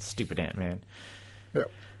 Stupid Ant-Man. Yeah.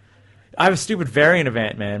 I have a stupid variant of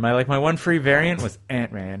Ant-Man. My one free variant was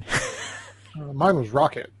Ant-Man. Mine was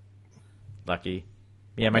Rocket. Lucky.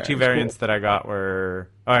 Yeah, my 2 variants that I got were...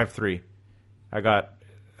 Oh, I have 3. I got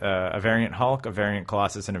a variant Hulk, a variant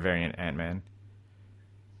Colossus, and a variant Ant-Man.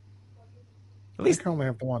 At least I only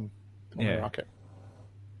have the one Rocket.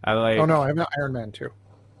 I like... Oh, no, I have Iron Man, too.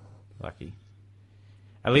 Lucky.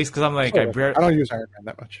 At least because I'm like... I don't use Iron Man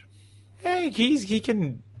that much. Hey, he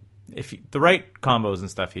can... The right combos and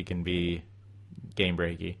stuff, he can be game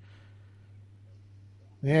breaky.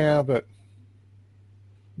 Yeah, but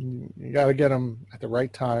you got to get him at the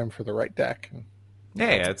right time for the right deck.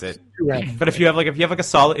 Yeah, that's it. But if you have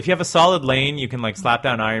a solid lane, you can like slap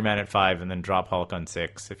down Iron Man at 5 and then drop Hulk on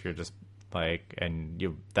 6. If you're just like, and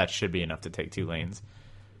that should be enough to take 2 lanes.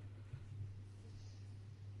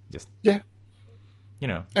 Just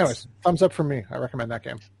Anyways, thumbs up from me. I recommend that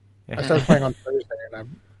game. Yeah. I started playing on Thursday, and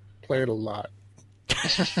I played a lot.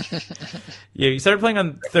 Yeah, you started playing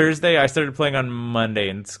on Thursday. I started playing on Monday,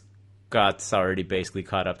 and Scott's already basically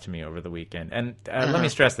caught up to me over the weekend. And let me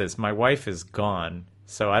stress this: my wife is gone,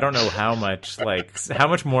 so I don't know how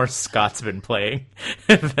much more Scott's been playing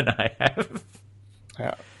than I have.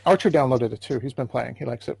 Yeah, Archer downloaded it too. He's been playing. He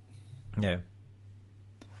likes it. Yeah,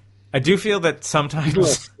 I do feel that sometimes he's a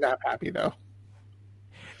little snap happy though.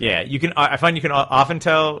 Yeah, I find you can often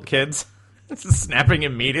tell kids Snapping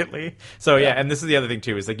immediately. So yeah, and this is the other thing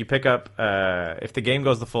too, is like you pick up if the game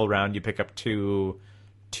goes the full round, you pick up two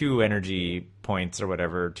energy points or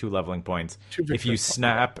whatever, 2 leveling points. If you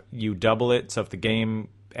snap, you double it. So if the game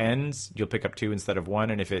ends, you'll pick up 2 instead of 1,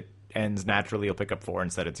 and if it ends naturally, you'll pick up 4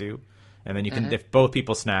 instead of 2. And then you can, if both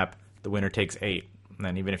people snap, the winner takes 8. And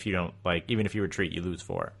then even if you don't even if you retreat, you lose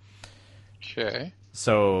 4. Okay.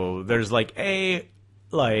 So there's if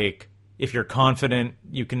you're confident,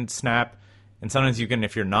 you can snap, and sometimes you can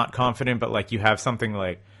if you're not confident, but like you have something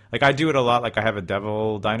like I do it a lot. Like I have a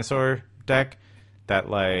Devil Dinosaur deck that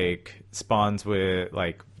like spawns with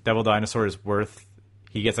like Devil Dinosaur is worth,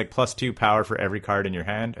 he gets like +2 power for every card in your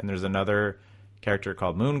hand, and there's another character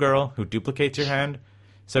called Moon Girl who duplicates your hand.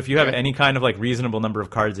 So if you have any kind of like reasonable number of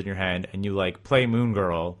cards in your hand and you like play Moon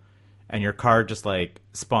Girl and your card just like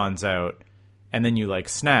spawns out and then you like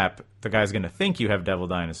snap, the guy's going to think you have Devil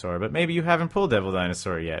Dinosaur, but maybe you haven't pulled Devil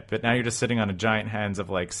Dinosaur yet. But now you're just sitting on a giant hands of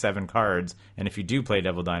like 7 cards, and if you do play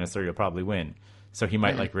Devil Dinosaur, you'll probably win. So he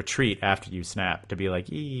might like retreat after you snap to be like,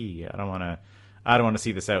 I don't want to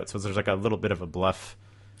see this out. So there's like a little bit of a bluff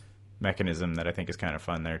mechanism that I think is kind of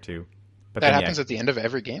fun there too. But that happens at the end of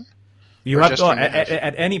every game? You have to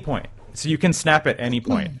at any point. So you can snap at any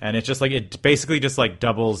point, and it's just like it basically just like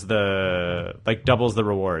doubles the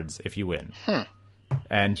rewards if you win.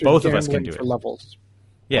 And so both of us can do it. Levels.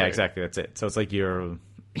 Yeah, exactly. That's it. So it's like you're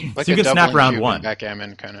like so you can snap round 1.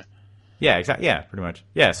 Backgammon kind of. Yeah, exactly. Yeah, pretty much.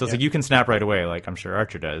 Yeah, so it's like you can snap right away, like I'm sure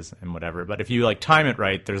Archer does and whatever. But if you like time it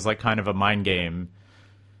right, there's like kind of a mind game.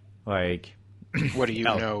 Like, what do you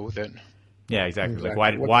know that? Yeah, exactly.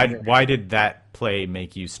 Like why did that play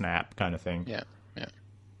make you snap, kind of thing. Yeah.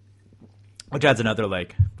 Which adds another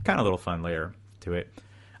like kind of little fun layer to it.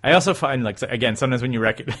 I also find like again sometimes when you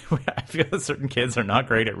I feel that certain kids are not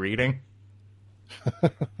great at reading.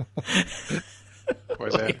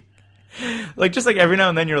 What's that? Like just like every now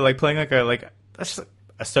and then you're like playing that's just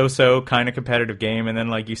a so-so kind of competitive game, and then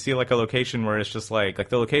like you see like a location where it's just like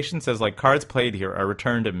the location says like cards played here are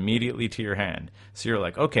returned immediately to your hand. So you're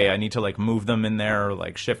like, okay, I need to like move them in there or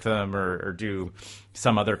like shift them or do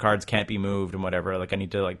some other cards can't be moved and whatever. Like I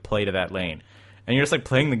need to like play to that lane, and you're just like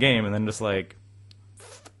playing the game, and then just like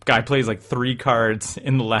guy plays like 3 cards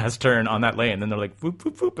in the last turn on that lane, and then they're like whoop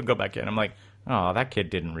whoop whoop and go back in. I'm like, oh, that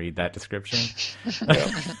kid didn't read that description.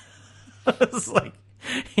 It's like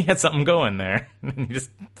he had something going there, and he just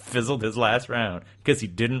fizzled his last round because he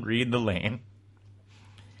didn't read the lane.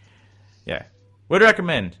 Yeah, would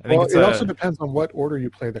recommend. I think it also depends on what order you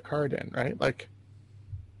play the card in, right? Like,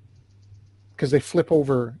 because they flip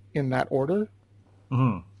over in that order.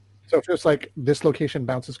 Mm-hmm. So if it's like this location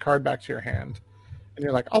bounces card back to your hand, and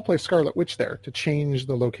you're like, I'll play Scarlet Witch there to change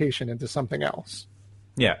the location into something else.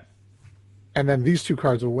 Yeah. And then these 2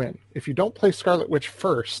 cards will win. If you don't play Scarlet Witch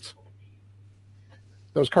first,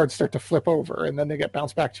 those cards start to flip over, and then they get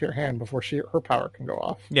bounced back to your hand before her power can go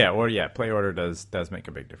off. Yeah, play order does make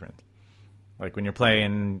a big difference. Like when you're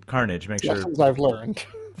playing Carnage, make sure. Lessons I've learned.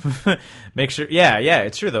 Make sure. Yeah,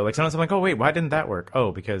 it's true though. Like sometimes I'm like, oh wait, why didn't that work?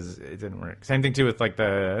 Oh, because it didn't work. Same thing too with like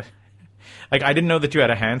I didn't know that you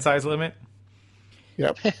had a hand size limit.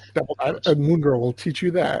 Yep, a Moon Girl will teach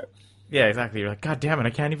you that. Yeah, exactly. You're like, God damn it, I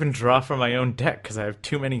can't even draw from my own deck because I have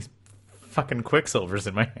too many fucking Quicksilvers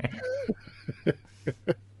in my hand.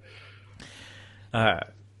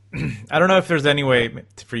 I don't know if there's any way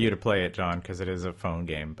for you to play it, John, because it is a phone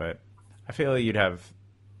game, but I feel like you'd have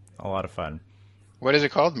a lot of fun. What is it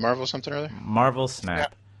called? Marvel something or other? Marvel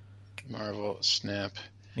Snap. Marvel Snap.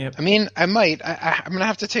 Yep. I mean, I might. I'm going to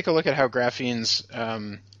have to take a look at how Graphene's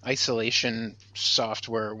isolation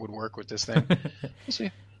software would work with this thing. We'll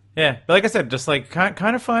see. Yeah, but like I said, just like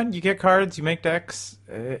kind of fun. You get cards, you make decks.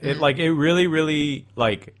 It really, really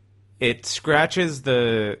like it scratches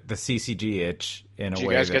the CCG itch in a way. Do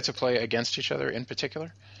you guys get to play against each other in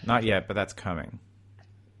particular? Not yet, but that's coming.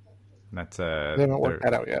 That's they haven't worked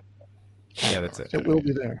that out yet. Yeah, that's it. It will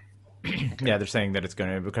be there. Yeah, they're saying that it's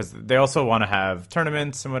going to, because they also want to have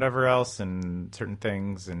tournaments and whatever else and certain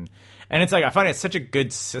things, and it's like I find it's such a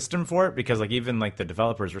good system for it, because like even like the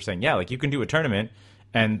developers were saying, yeah, like you can do a tournament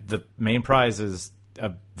and the main prize is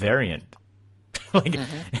a variant. Like,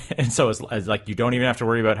 and so it's like you don't even have to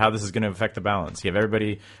worry about how this is going to affect the balance. You have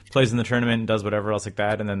everybody plays in the tournament and does whatever else like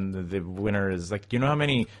that, and then the winner is like, you know how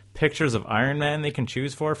many pictures of Iron Man they can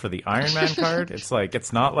choose for the Iron Man card? It's like,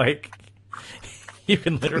 it's not like you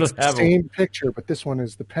can literally have the same picture, but this one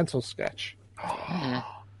is the pencil sketch.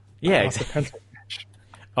 Yeah, exactly. The pencil sketch.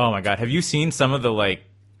 Oh my God, have you seen some of the like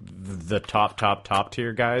the top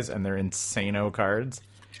tier guys and their insano cards?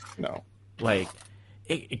 No, like.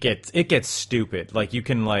 It gets stupid. Like you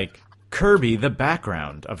can like Kirby the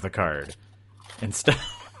background of the card. and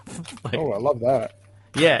stuff. Like, Oh, I love that.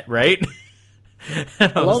 yeah, right? And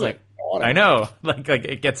I was love like, it. want it. I know. Like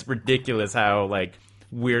it gets ridiculous how like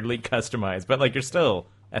weirdly customized, but like you're still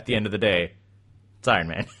at the end of the day, it's Iron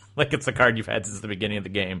Man. Like it's a card you've had since the beginning of the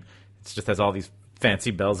game. It just has all these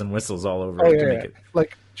fancy bells and whistles all over it to make it.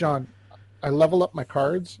 Like, John, I level up my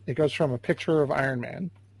cards. It goes from a picture of Iron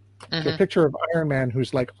Man to a picture of Iron Man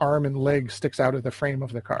whose like arm and leg sticks out of the frame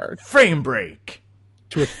of the card, Frame break.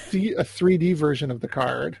 to a 3D version of the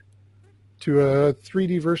card, to a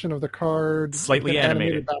 3D version of the card, Slightly with an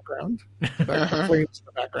animated background, like flames in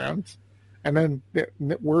the background, and then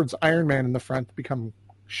the words Iron Man in the front become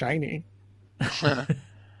shiny.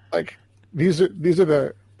 Like these are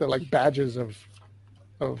the like badges of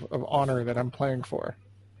honor that I'm playing for.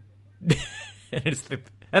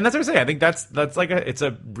 And that's what I'm saying. I think that's like it's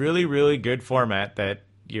a really, really good format that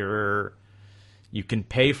you can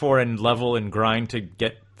pay for and level and grind to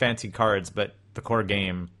get fancy cards, but the core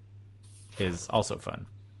game is also fun.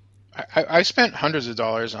 I spent hundreds of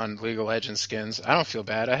dollars on League of Legends skins. I don't feel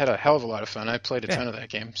bad. I had a hell of a lot of fun. I played a ton of that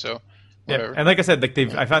game, so whatever. Yeah, and like I said, like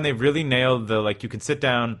I found they've really nailed the like you can sit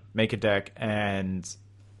down, make a deck, and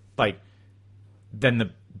like then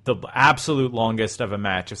the absolute longest of a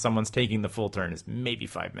match if someone's taking the full turn is maybe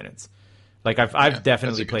 5 minutes. Like I've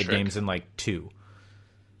definitely played games in like 2.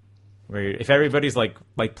 Where if everybody's like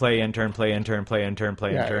play in turn, play in turn, play in turn,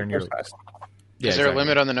 play in turn, you're fast. Is there a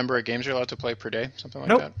limit on the number of games you're allowed to play per day? Something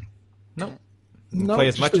like that? Nope. No, play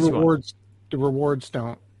as much as you want. The rewards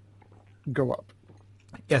don't go up.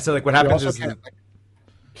 Yeah, so like what You happens also is can't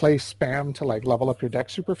play spam to like level up your deck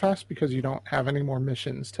super fast because you don't have any more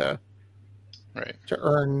missions to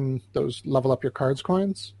earn those level up your cards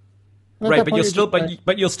coins. Right, but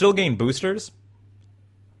you'll still gain boosters.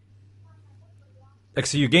 Like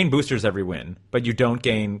so, you gain boosters every win, but you don't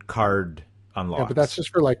gain card unlocks. Yeah, but that's just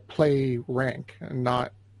for like play rank and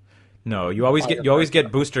not. No, you always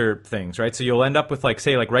get booster things, right? So you'll end up with like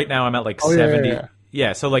say like right now I'm at like 70.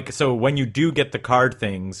 Yeah, so when you do get the card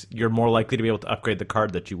things, you're more likely to be able to upgrade the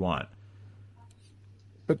card that you want.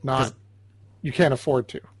 But not, you can't afford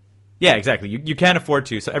to. Yeah, exactly. You can't afford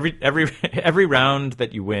to. So every round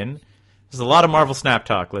that you win, there's a lot of Marvel Snap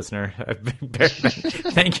talk, listener.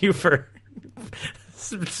 Thank you for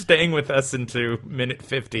staying with us into minute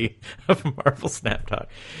 50 of Marvel Snap talk.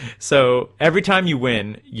 So every time you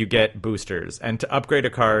win, you get boosters, and to upgrade a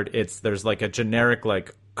card, there's like a generic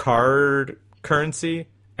like card currency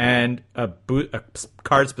and a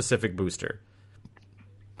card specific booster.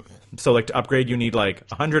 So like to upgrade, you need like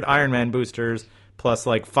 100 Iron Man boosters plus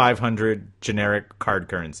like 500 generic card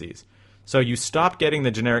currencies. So you stop getting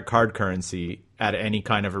the generic card currency at any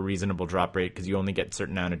kind of a reasonable drop rate because you only get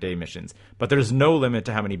certain amount of day missions. But there's no limit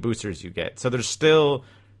to how many boosters you get. So there's still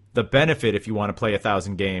the benefit if you want to play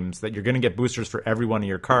 1,000 games that you're going to get boosters for every one of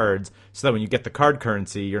your cards so that when you get the card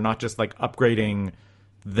currency, you're not just like upgrading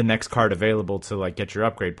the next card available to like get your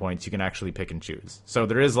upgrade points. You can actually pick and choose. So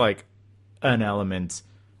there is like an element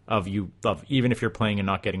of even if you're playing and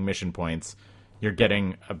not getting mission points, you're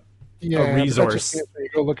getting a resource. You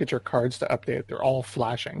go look at your cards to update. They're all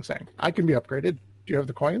flashing saying, I can be upgraded. Do you have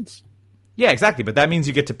the coins? Yeah, exactly. But that means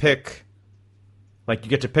you get to pick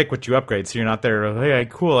what you upgrade. So you're not there, hey,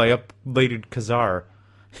 cool, I upgraded Khazar.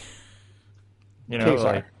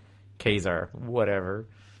 Khazar, whatever.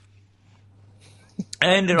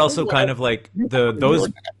 And it also kind of like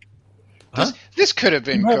those. This could have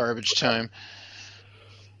been garbage time.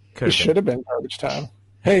 It should have been garbage time.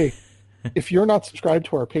 Hey, if you're not subscribed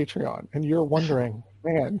to our Patreon and you're wondering,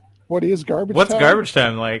 man, what is garbage time? What's garbage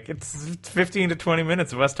time like? It's 15 to 20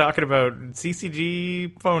 minutes of us talking about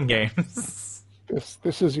CCG phone games.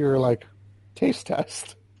 This is your like taste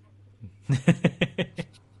test.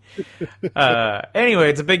 Anyway,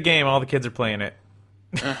 it's a big game. All the kids are playing it.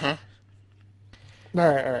 Uh-huh.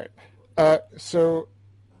 All right. So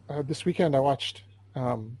this weekend I watched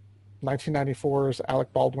 1994's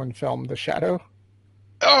Alec Baldwin film The Shadow.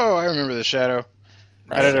 Oh, I remember The Shadow.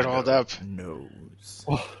 How did it hold up? Knows.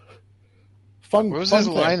 Fun. What was fun his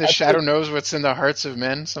thing. line? The shadow knows what's in the hearts of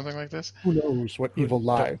men? Something like this? Who knows what evil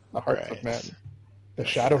lie in the hearts of men? The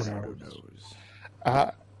shadow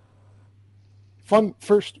knows. Fun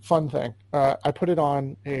thing. I put it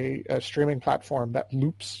on a streaming platform that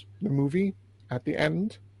loops the movie at the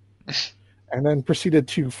end and then proceeded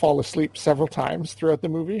to fall asleep several times throughout the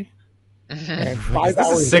movie. And 5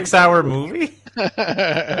 hours. A 6-hour movie?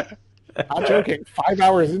 Not joking. 5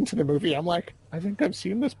 hours into the movie, I'm like, I think I've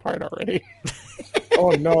seen this part already.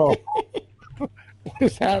 Oh no. What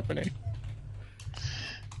is happening?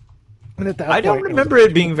 And at that I don't remember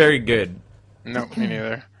it being very good. No, me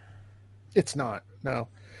neither. It's not. No.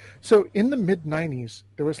 So in the mid '90s,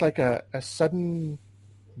 there was like a sudden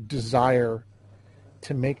desire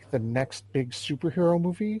to make the next big superhero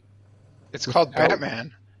movie. It's called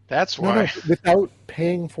Batman. That's No, why. without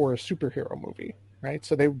paying for a superhero movie, right?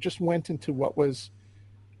 So they just went into what was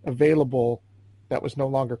available that was no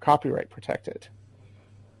longer copyright protected.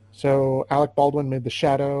 So Alec Baldwin made The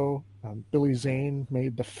Shadow, Billy Zane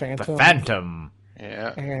made The Phantom. The Phantom.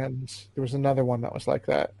 Yeah. And there was another one that was like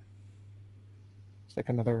that. It's like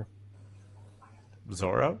another...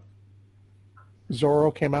 Zorro?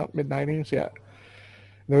 Zorro came out mid-90s, yeah.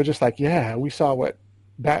 And they were just like, yeah, we saw what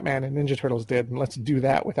Batman and Ninja Turtles did, and let's do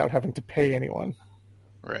that without having to pay anyone.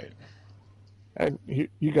 Right. And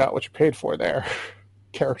you got what you paid for there.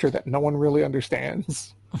 Character that no one really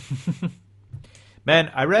understands.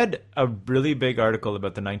 Man, I read a really big article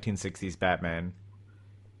about the 1960s Batman.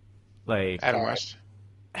 Like Adam West.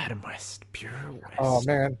 Adam West, pure West. Oh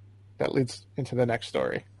man, that leads into the next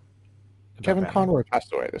story. About Kevin Batman. Conroy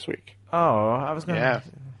passed away this week. Oh, I was gonna.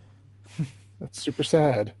 Yeah. That's super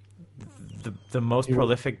sad. The most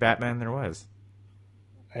prolific Batman there was.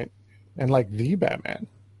 Right? And like the Batman.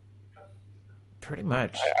 Pretty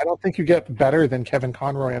much. I don't think you get better than Kevin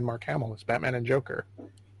Conroy and Mark Hamill as Batman and Joker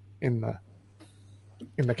in the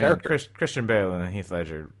Yeah, character. Christian Bale and Heath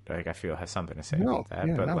Ledger, like I feel, has something to say about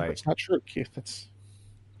that. But like, that's not true, Keith.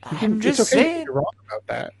 I'm it's just okay saying. if you're wrong about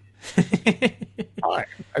that. Fine.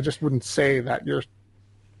 I just wouldn't say that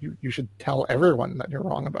you should tell everyone that you're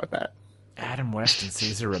wrong about that. Adam West and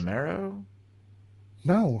Cesar Romero?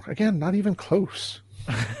 No, again, not even close.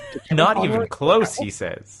 Not Conroy? even close, he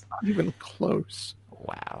says. Not even close.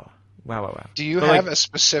 Wow. Do you But, have like, a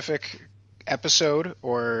specific episode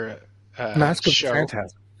or Mask of show? the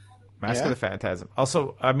Phantasm. Mask Yeah. of the Phantasm.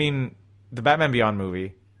 Also, I mean, the Batman Beyond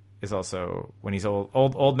movie is also, when he's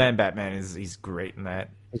old man Batman, he's great in that.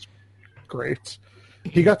 Great.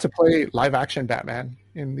 He got to play live action Batman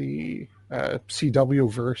in the CW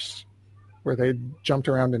verse where they jumped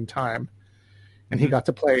around in time. And he got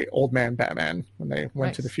to play old man Batman when they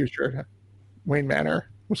went to the future. Wayne Manor.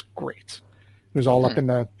 It was great. It was all up in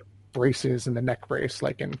the braces and the neck brace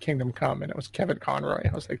like in Kingdom Come, and it was Kevin Conroy.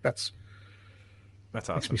 I was like, that's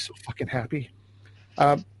awesome. Makes me so fucking happy.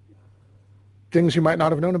 Things you might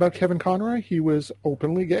not have known about Kevin Conroy, he was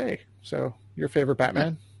openly gay. So your favorite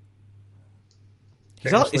Batman?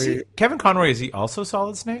 Kevin Conroy, is he also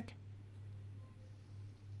Solid Snake?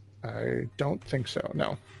 I don't think so,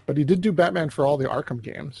 no. But he did do Batman for all the Arkham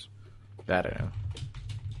games. That I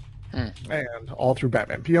know. And all through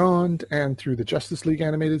Batman Beyond, and through the Justice League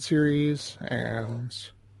animated series, and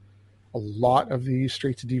a lot of the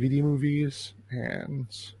straight-to-DVD movies, and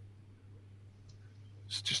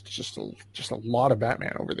it's just a lot of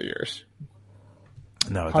Batman over the years.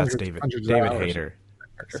 No, Hundreds that's David of hours. Hayter.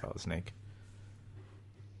 Solid Snake.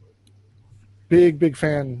 Big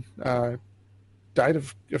fan. Died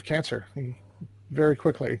of cancer. He very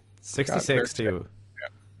quickly. 66 too. Yeah.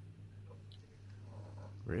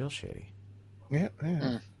 Real shitty. Yeah.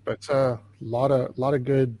 But a lot of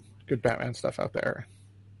good Batman stuff out there.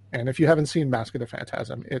 And if you haven't seen Mask of the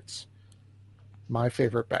Phantasm, it's my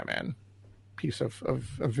favorite Batman piece of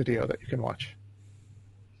video that you can watch.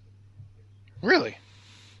 Really?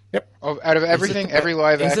 Yep. Oh, out of everything, every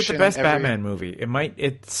live action. Is it the best Batman movie?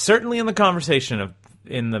 It's certainly in the conversation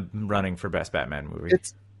in the running for best Batman movie.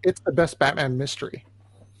 It's the best Batman mystery.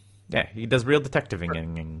 Yeah, he does real detectiving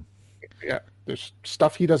and Yeah, there's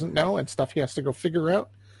stuff he doesn't know and stuff he has to go figure out.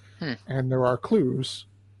 And there are clues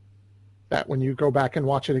that when you go back and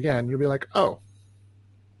watch it again, you'll be like, oh,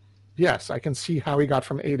 yes, I can see how he got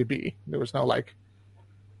from A to B. There was no like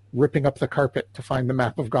ripping up the carpet to find the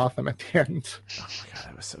map of Gotham at the end. oh my god,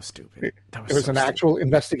 that was so stupid. There was an actual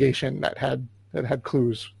investigation that had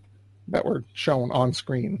clues that were shown on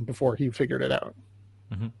screen before he figured it out.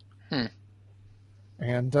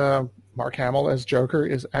 And Mark Hamill as Joker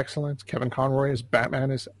is excellent. Kevin Conroy as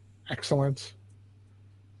Batman is excellent.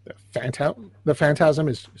 The Phantasm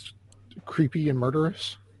is creepy and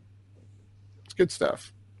murderous. It's good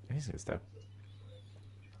stuff. It is good stuff.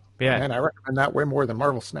 But yeah, And I recommend that way more than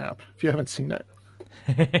Marvel Snap if you haven't seen it.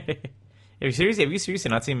 Have you seriously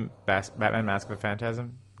not seen Batman: Mask of the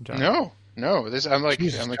Phantasm, John? No. I'm Jesus, I'm God,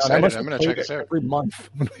 I excited. must I'm have going to check played this it out. every month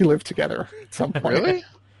when we lived together at some point. Really?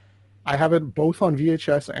 I have it both on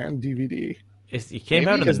VHS and DVD. It came Maybe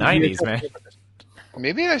out in the because the 90s, VHS man.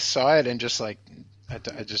 Maybe I saw it and just like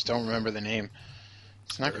I just don't remember the name.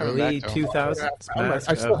 It's not coming Early back. 2000s.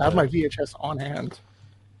 I still have my VHS on hand.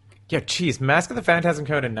 Yeah, geez, Mask of the Phantasm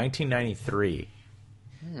came out in 1993.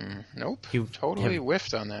 Nope. You Totally have-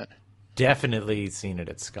 whiffed on that. Definitely seen it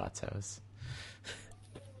at Scott's house.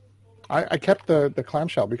 I kept the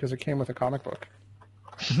clamshell because it came with a comic book.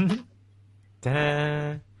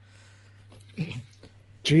 Ta-da.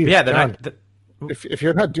 Geez, Yeah, John, if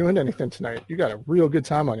you're not doing anything tonight, you got a real good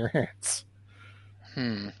time on your hands.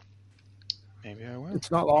 Maybe I will.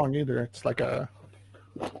 It's not long either. It's like a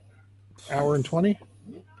hour and 20.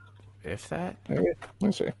 if that, Maybe.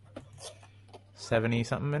 Let's see.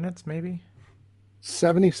 70-something minutes, maybe.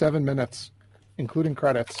 77 minutes, including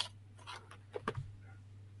credits.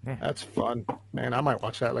 Yeah. That's fun. Man, I might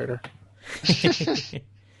watch that later.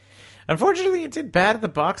 Unfortunately, it did bad at the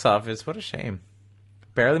box office. What a shame.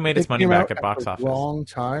 Barely made its money came back out at box office. Long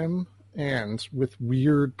time and with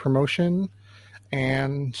weird promotion,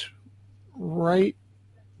 and right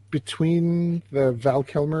between the Val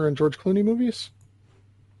Kilmer and George Clooney movies.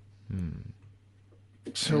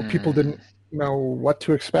 So people didn't know what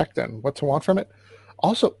to expect and what to want from it.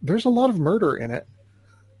 Also, there's a lot of murder in it.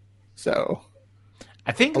 So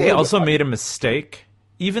I think they also made a mistake,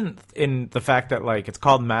 even in the fact that like it's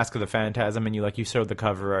called Mask of the Phantasm, and you showed the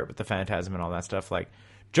cover art with the Phantasm and all that stuff. Like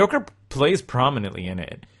Joker plays prominently in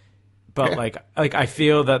it, but like I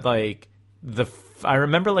feel that like I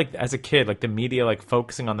remember like as a kid like the media like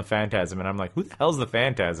focusing on the Phantasm, and I'm like, who the hell's the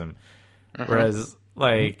Phantasm? Whereas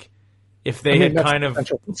like if they had that's kind the of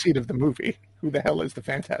central conceit of the movie. Who the hell is the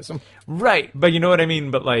Phantasm? right, but you know what I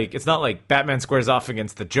mean. But like, it's not like Batman squares off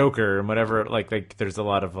against the Joker and whatever. Like there's a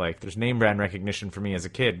lot of like, there's name brand recognition for me as a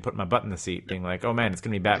kid, putting my butt in the seat, being like, oh man, it's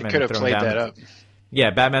gonna be Batman. They could have throwing played down that up.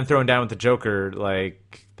 Yeah, Batman throwing down with the Joker,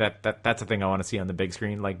 like that's a thing I want to see on the big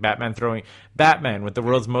screen. Like Batman with the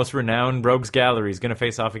world's most renowned rogues gallery is going to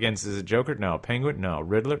face off against, is it Joker? No. Penguin? No.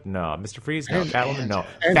 Riddler? No. Mr. Freeze? No. Catwoman? No.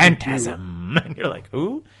 Phantasm. And you're like,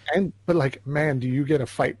 who? But like, man, do you get a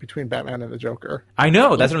fight between Batman and the Joker? I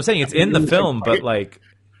know, that's what I'm saying. It's in the film, but like,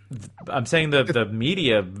 I'm saying the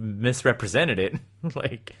media misrepresented it.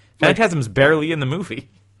 Like, Phantasm's barely in the movie.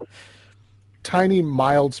 Tiny,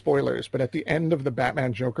 mild spoilers, but at the end of the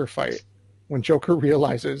Batman-Joker fight, when Joker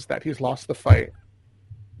realizes that he's lost the fight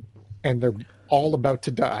and they're all about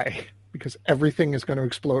to die because everything is going to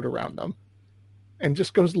explode around them, and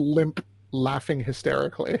just goes limp, laughing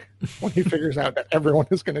hysterically when he figures out that everyone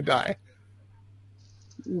is going to die.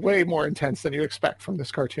 Way more intense than you expect from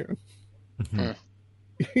this cartoon. Mm-hmm.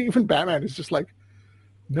 Even Batman is just like,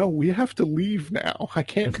 no, we have to leave now. I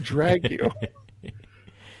can't drag you.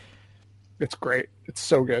 It's great. It's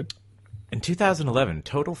so good. In 2011,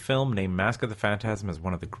 Total Film named Mask of the Phantasm as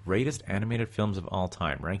one of the greatest animated films of all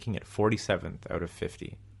time, ranking it 47th out of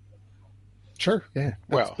 50. Sure, yeah.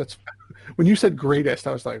 Well, that's when you said greatest,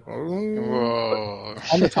 I was like, whoa.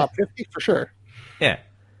 On the top 50 for sure. Yeah.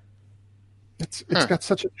 It's got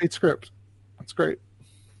such a great script. It's great.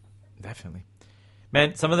 Definitely.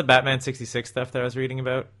 Man, some of the Batman 66 stuff that I was reading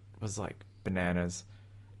about was like bananas.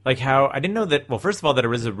 Like how I didn't know that. Well, first of all, that it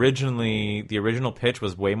was originally the original pitch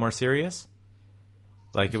was way more serious.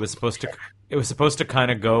 Like it was supposed to kind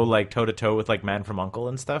of go like toe to toe with like Man from U.N.C.L.E.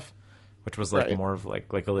 and stuff, which was like more of like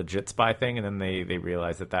a legit spy thing. And then they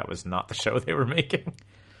realized that was not the show they were making.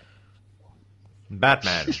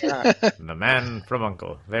 Batman, the Man from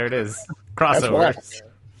U.N.C.L.E. There it is. Crossovers.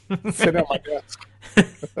 Sit on my desk.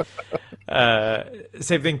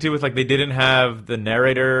 Same thing too with like they didn't have the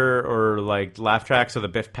narrator or like laugh tracks or the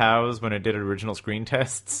Biff Pows when it did original screen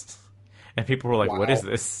tests, and people were like, "What is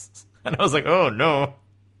this?" And I was like, "Oh no,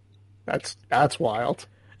 that's wild."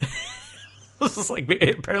 This is like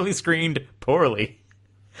it apparently screened poorly.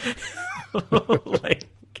 Like,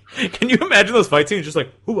 can you imagine those fight scenes just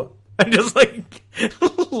like hoo-ah, and just like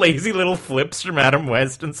lazy little flips from Adam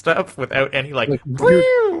West and stuff without any like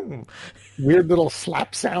weird little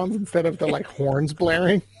slap sounds instead of the like horns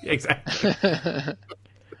blaring. Exactly.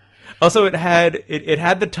 Also, it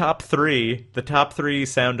had the top three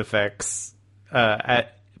sound effects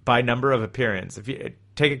by number of appearance. If you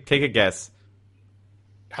take a guess.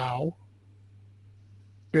 Pow.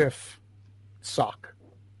 Biff. Sock.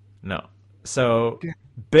 No. So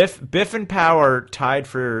Biff and Pow are tied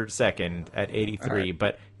for second at 83, right.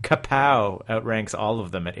 But Kapow outranks all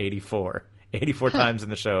of them at 84. 84 times in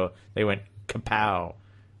the show they went kapow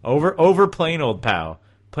over plain old pow.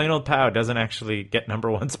 Plain old pow doesn't actually get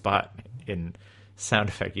number one spot in sound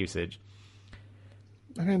effect usage.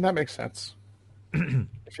 I mean, that makes sense.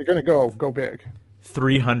 If you're gonna go big.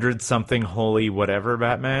 300 something holy whatever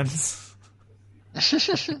Batmans.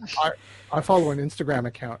 I follow an Instagram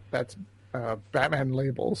account that's Batman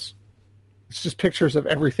labels. It's just pictures of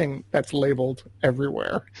everything that's labeled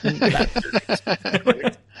everywhere.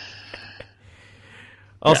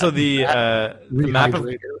 Also, the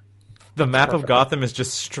map of Gotham is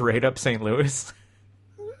just straight up St. Louis.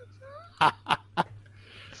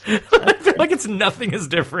 I feel like nothing is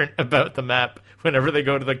different about the map whenever they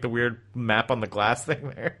go to like the weird map on the glass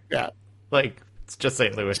thing there. Yeah. Like it's just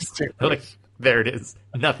St. Louis. St. Louis. Like there it is.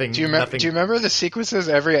 Nothing. Do you remember the sequences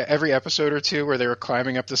every episode or two where they were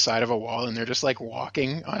climbing up the side of a wall and they're just like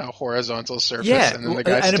walking on a horizontal surface, and then the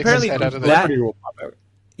guy sticks his head out of the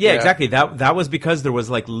Yeah, exactly. That was because there was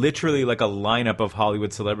like literally like a lineup of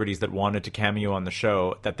Hollywood celebrities that wanted to cameo on the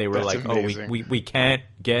show that they were amazing. we can't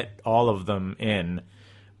get all of them in,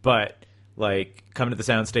 but like come to the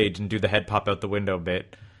soundstage and do the head pop out the window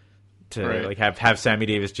bit to like have Sammy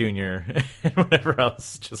Davis Jr. and whatever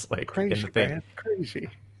else just like crazy, in the thing. man. Crazy.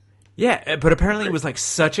 Yeah, but apparently it was like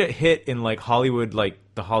such a hit in like Hollywood, like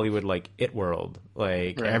the Hollywood like it world.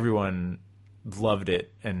 Like everyone loved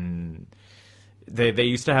it, and they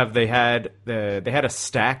used to have they had a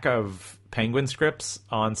stack of Penguin scripts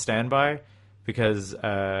on standby because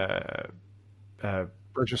Burgess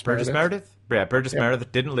Meredith? Yeah, Burgess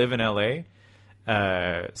Meredith didn't live in LA.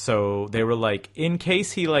 So they were like, in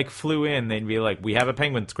case he like flew in, they'd be like, we have a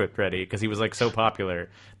Penguin script ready, because he was like so popular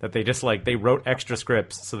that they just like they wrote extra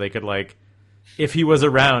scripts so they could like, if he was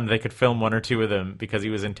around, they could film one or two of them because he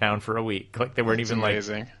was in town for a week. Like they weren't That's even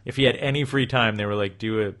amazing. like, if he had any free time, they were like,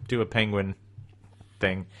 do a Penguin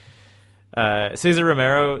thing. Cesar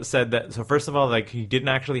Romero said that, so first of all, like he didn't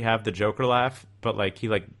actually have the Joker laugh, but like he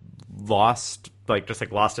like lost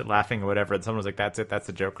it laughing or whatever, and someone was like, that's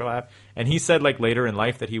the Joker laugh. And he said like later in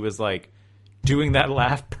life that he was like, doing that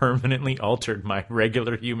laugh permanently altered my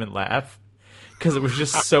regular human laugh, because it was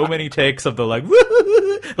just so many takes of the like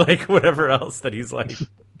like whatever else that he's like,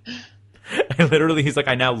 he's like,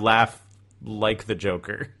 I now laugh like the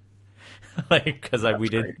Joker. Like because we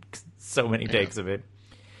did so many takes of it.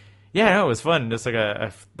 Yeah, no, it was fun. Just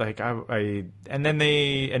like and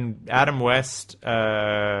Adam West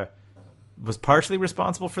was partially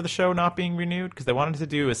responsible for the show not being renewed because they wanted to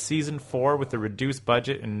do a season 4 with a reduced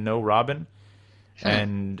budget and no Robin,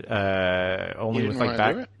 and only with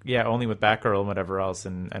like only with Batgirl and whatever else.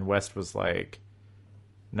 And West was like,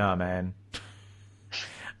 "Nah, man,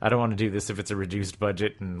 I don't want to do this if it's a reduced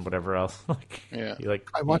budget and whatever else." Like,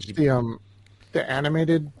 I watched the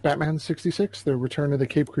animated Batman 66, the Return of the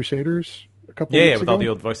Cape Crusaders, a couple weeks ago. With all the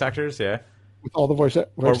old voice actors, with all the voice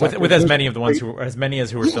actors, with as many of the ones who are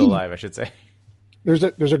still alive, I should say. There's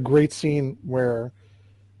a great scene where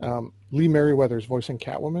Lee Merriweather's voicing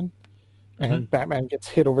Catwoman, and Batman gets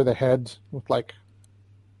hit over the head with like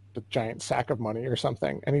the giant sack of money or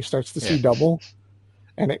something, and he starts to see double,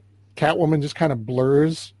 and Catwoman just kind of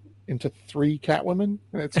blurs into 3 Catwomen,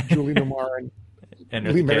 and it's Julie Newmar and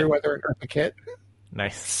Lee Merriweather and Eartha Kitt.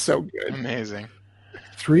 Nice, so good, amazing.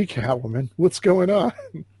 3 Catwomen. What's going on?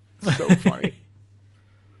 So funny.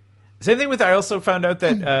 Same thing with, I also found out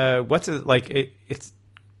that it's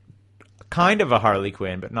kind of a Harley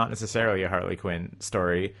Quinn, but not necessarily a Harley Quinn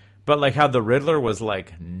story. But like how the Riddler was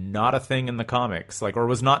like not a thing in the comics, like, or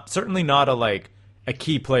was certainly not a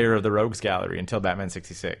key player of the Rogues Gallery until Batman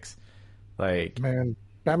 66. Like, man,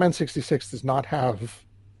 Batman 66 does not have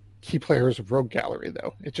key players of Rogue Gallery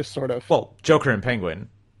though. It just sort of Joker and Penguin,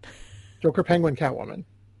 Penguin, Catwoman.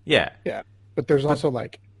 Yeah, but there's also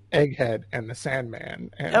like Egghead and the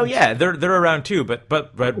Sandman. And... Oh yeah, they're around too.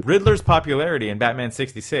 But Riddler's popularity in Batman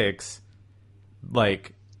 66,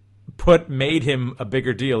 like, made him a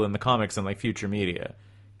bigger deal in the comics and like future media,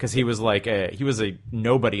 because he was like a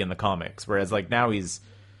nobody in the comics, whereas like now he's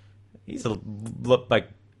like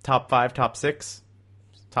top 5, top 6,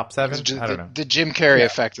 top 7. I don't know. The Jim Carrey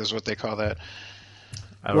effect is what they call that,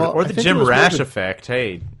 or the Jim Rash effect.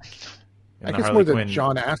 Hey, I guess more the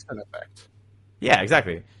John Astin effect. Yeah,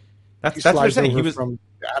 exactly. That's what I'm saying. He was from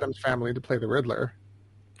the Addams Family to play the Riddler.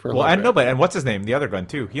 And what's his name? The other gun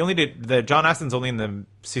too. He only did the John Astin's only in the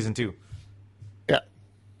season 2. Yeah,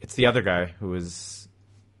 it's the other guy who was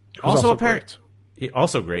also apparent.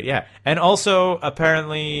 Also great, yeah, and also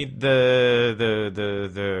apparently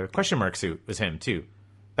the question mark suit was him too.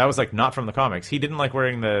 That was like not from the comics. He didn't like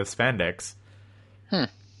wearing the spandex.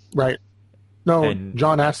 Right. No,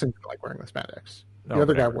 John Astin didn't like wearing the spandex. The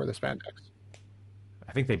other guy wore the spandex.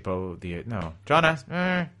 I think they both. John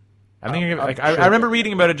Astin. I remember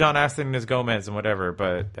reading about it, John Astin as Gomez and whatever,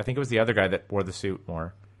 but I think it was the other guy that wore the suit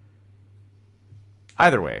more.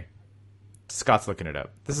 Either way, Scott's looking it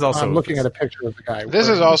up. This is also. I'm looking at a picture of the guy. This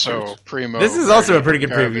is also primo. This is also a pretty good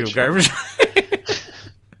preview of garbage.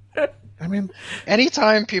 I mean,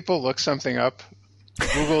 anytime people look something up,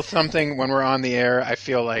 Google something when we're on the air, I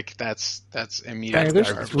feel like that's immediate.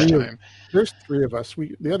 There's 3 of us.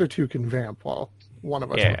 The other 2 can vamp while one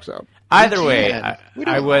of us Yeah. looks up. Either We way, can. We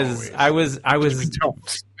I don't was always. We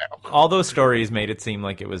don't. No. all those stories made it seem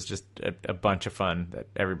like it was just a bunch of fun that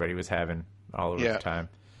everybody was having all over Yeah. the time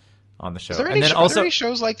on the show. Is there And any, then are also, there any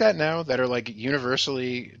shows like that now that are like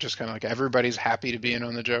universally just kind of like everybody's happy to be in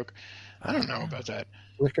on the joke? I don't know about that.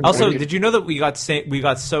 Rick and also, Morty. did you know that we got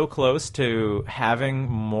so close to having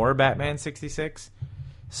more Batman 66?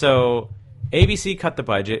 So ABC cut the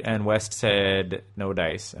budget, and West said no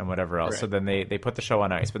dice and whatever else. Right. So then they put the show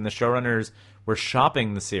on ice. But the showrunners were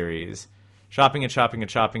shopping the series, shopping it, trying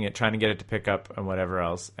to get it to pick up and whatever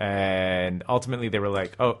else. And ultimately they were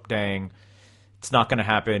like, oh, dang, it's not going to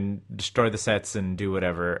happen. Destroy the sets and do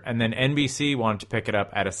whatever. And then NBC wanted to pick it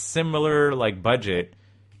up at a similar like budget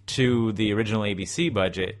to the original ABC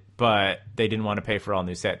budget, but they didn't want to pay for all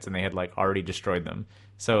new sets, and they had like already destroyed them.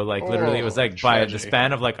 So like literally it was like by the tragedy.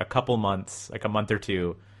 span of like a couple months, like a month or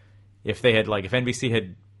two, if NBC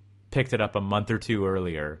had picked it up a month or two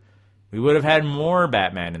earlier, we would have had more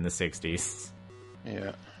Batman in the 60s.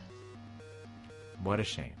 Yeah. What a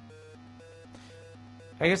shame.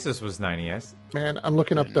 I guess this was 9ES. Man, I'm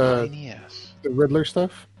looking up the NES. Riddler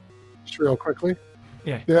stuff just real quickly.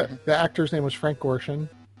 Yeah. The actor's name was Frank Gorshin.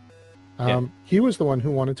 He was the one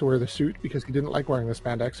who wanted to wear the suit because he didn't like wearing the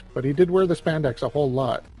spandex, but he did wear the spandex a whole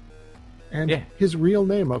lot. And Yeah. his real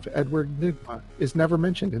name of Edward Nygma is never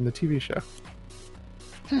mentioned in the TV show.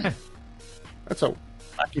 That's a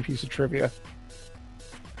wacky piece of trivia.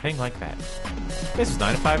 Thing like that. This is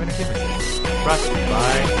 9 to 5 Entertainment. Brought to you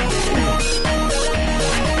by...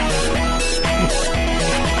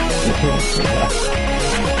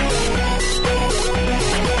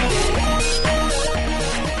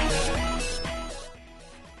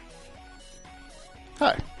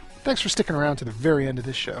 Hi. Thanks for sticking around to the very end of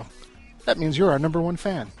this show. That means you're our number one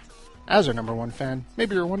fan. As our number one fan,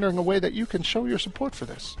 maybe you're wondering a way that you can show your support for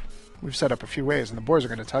this. We've set up a few ways, and the boys are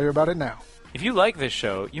going to tell you about it now. If you like this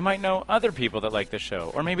show, you might know other people that like this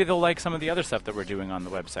show, or maybe they'll like some of the other stuff that we're doing on the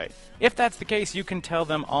website. If that's the case, you can tell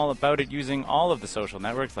them all about it using all of the social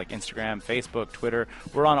networks like Instagram, Facebook, Twitter.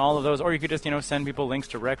 We're on all of those, or you could just, send people links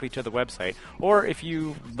directly to the website. Or if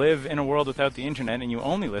you live in a world without the internet and you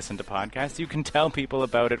only listen to podcasts, you can tell people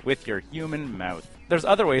about it with your human mouth. There's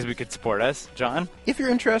other ways we could support us. John? If your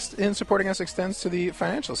interest in supporting us extends to the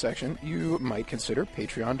financial section, you might consider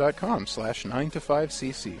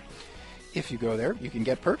patreon.com/9to5cc. If you go there, you can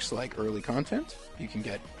get perks like early content, you can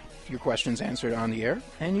get your questions answered on the air,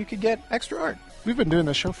 and you could get extra art. We've been doing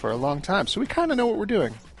this show for a long time, so we kind of know what we're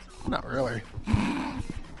doing. Not really.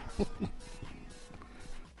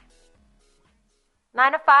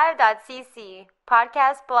 9to5.cc.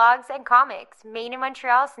 Podcasts, blogs, and comics made in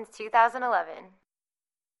Montreal since 2011.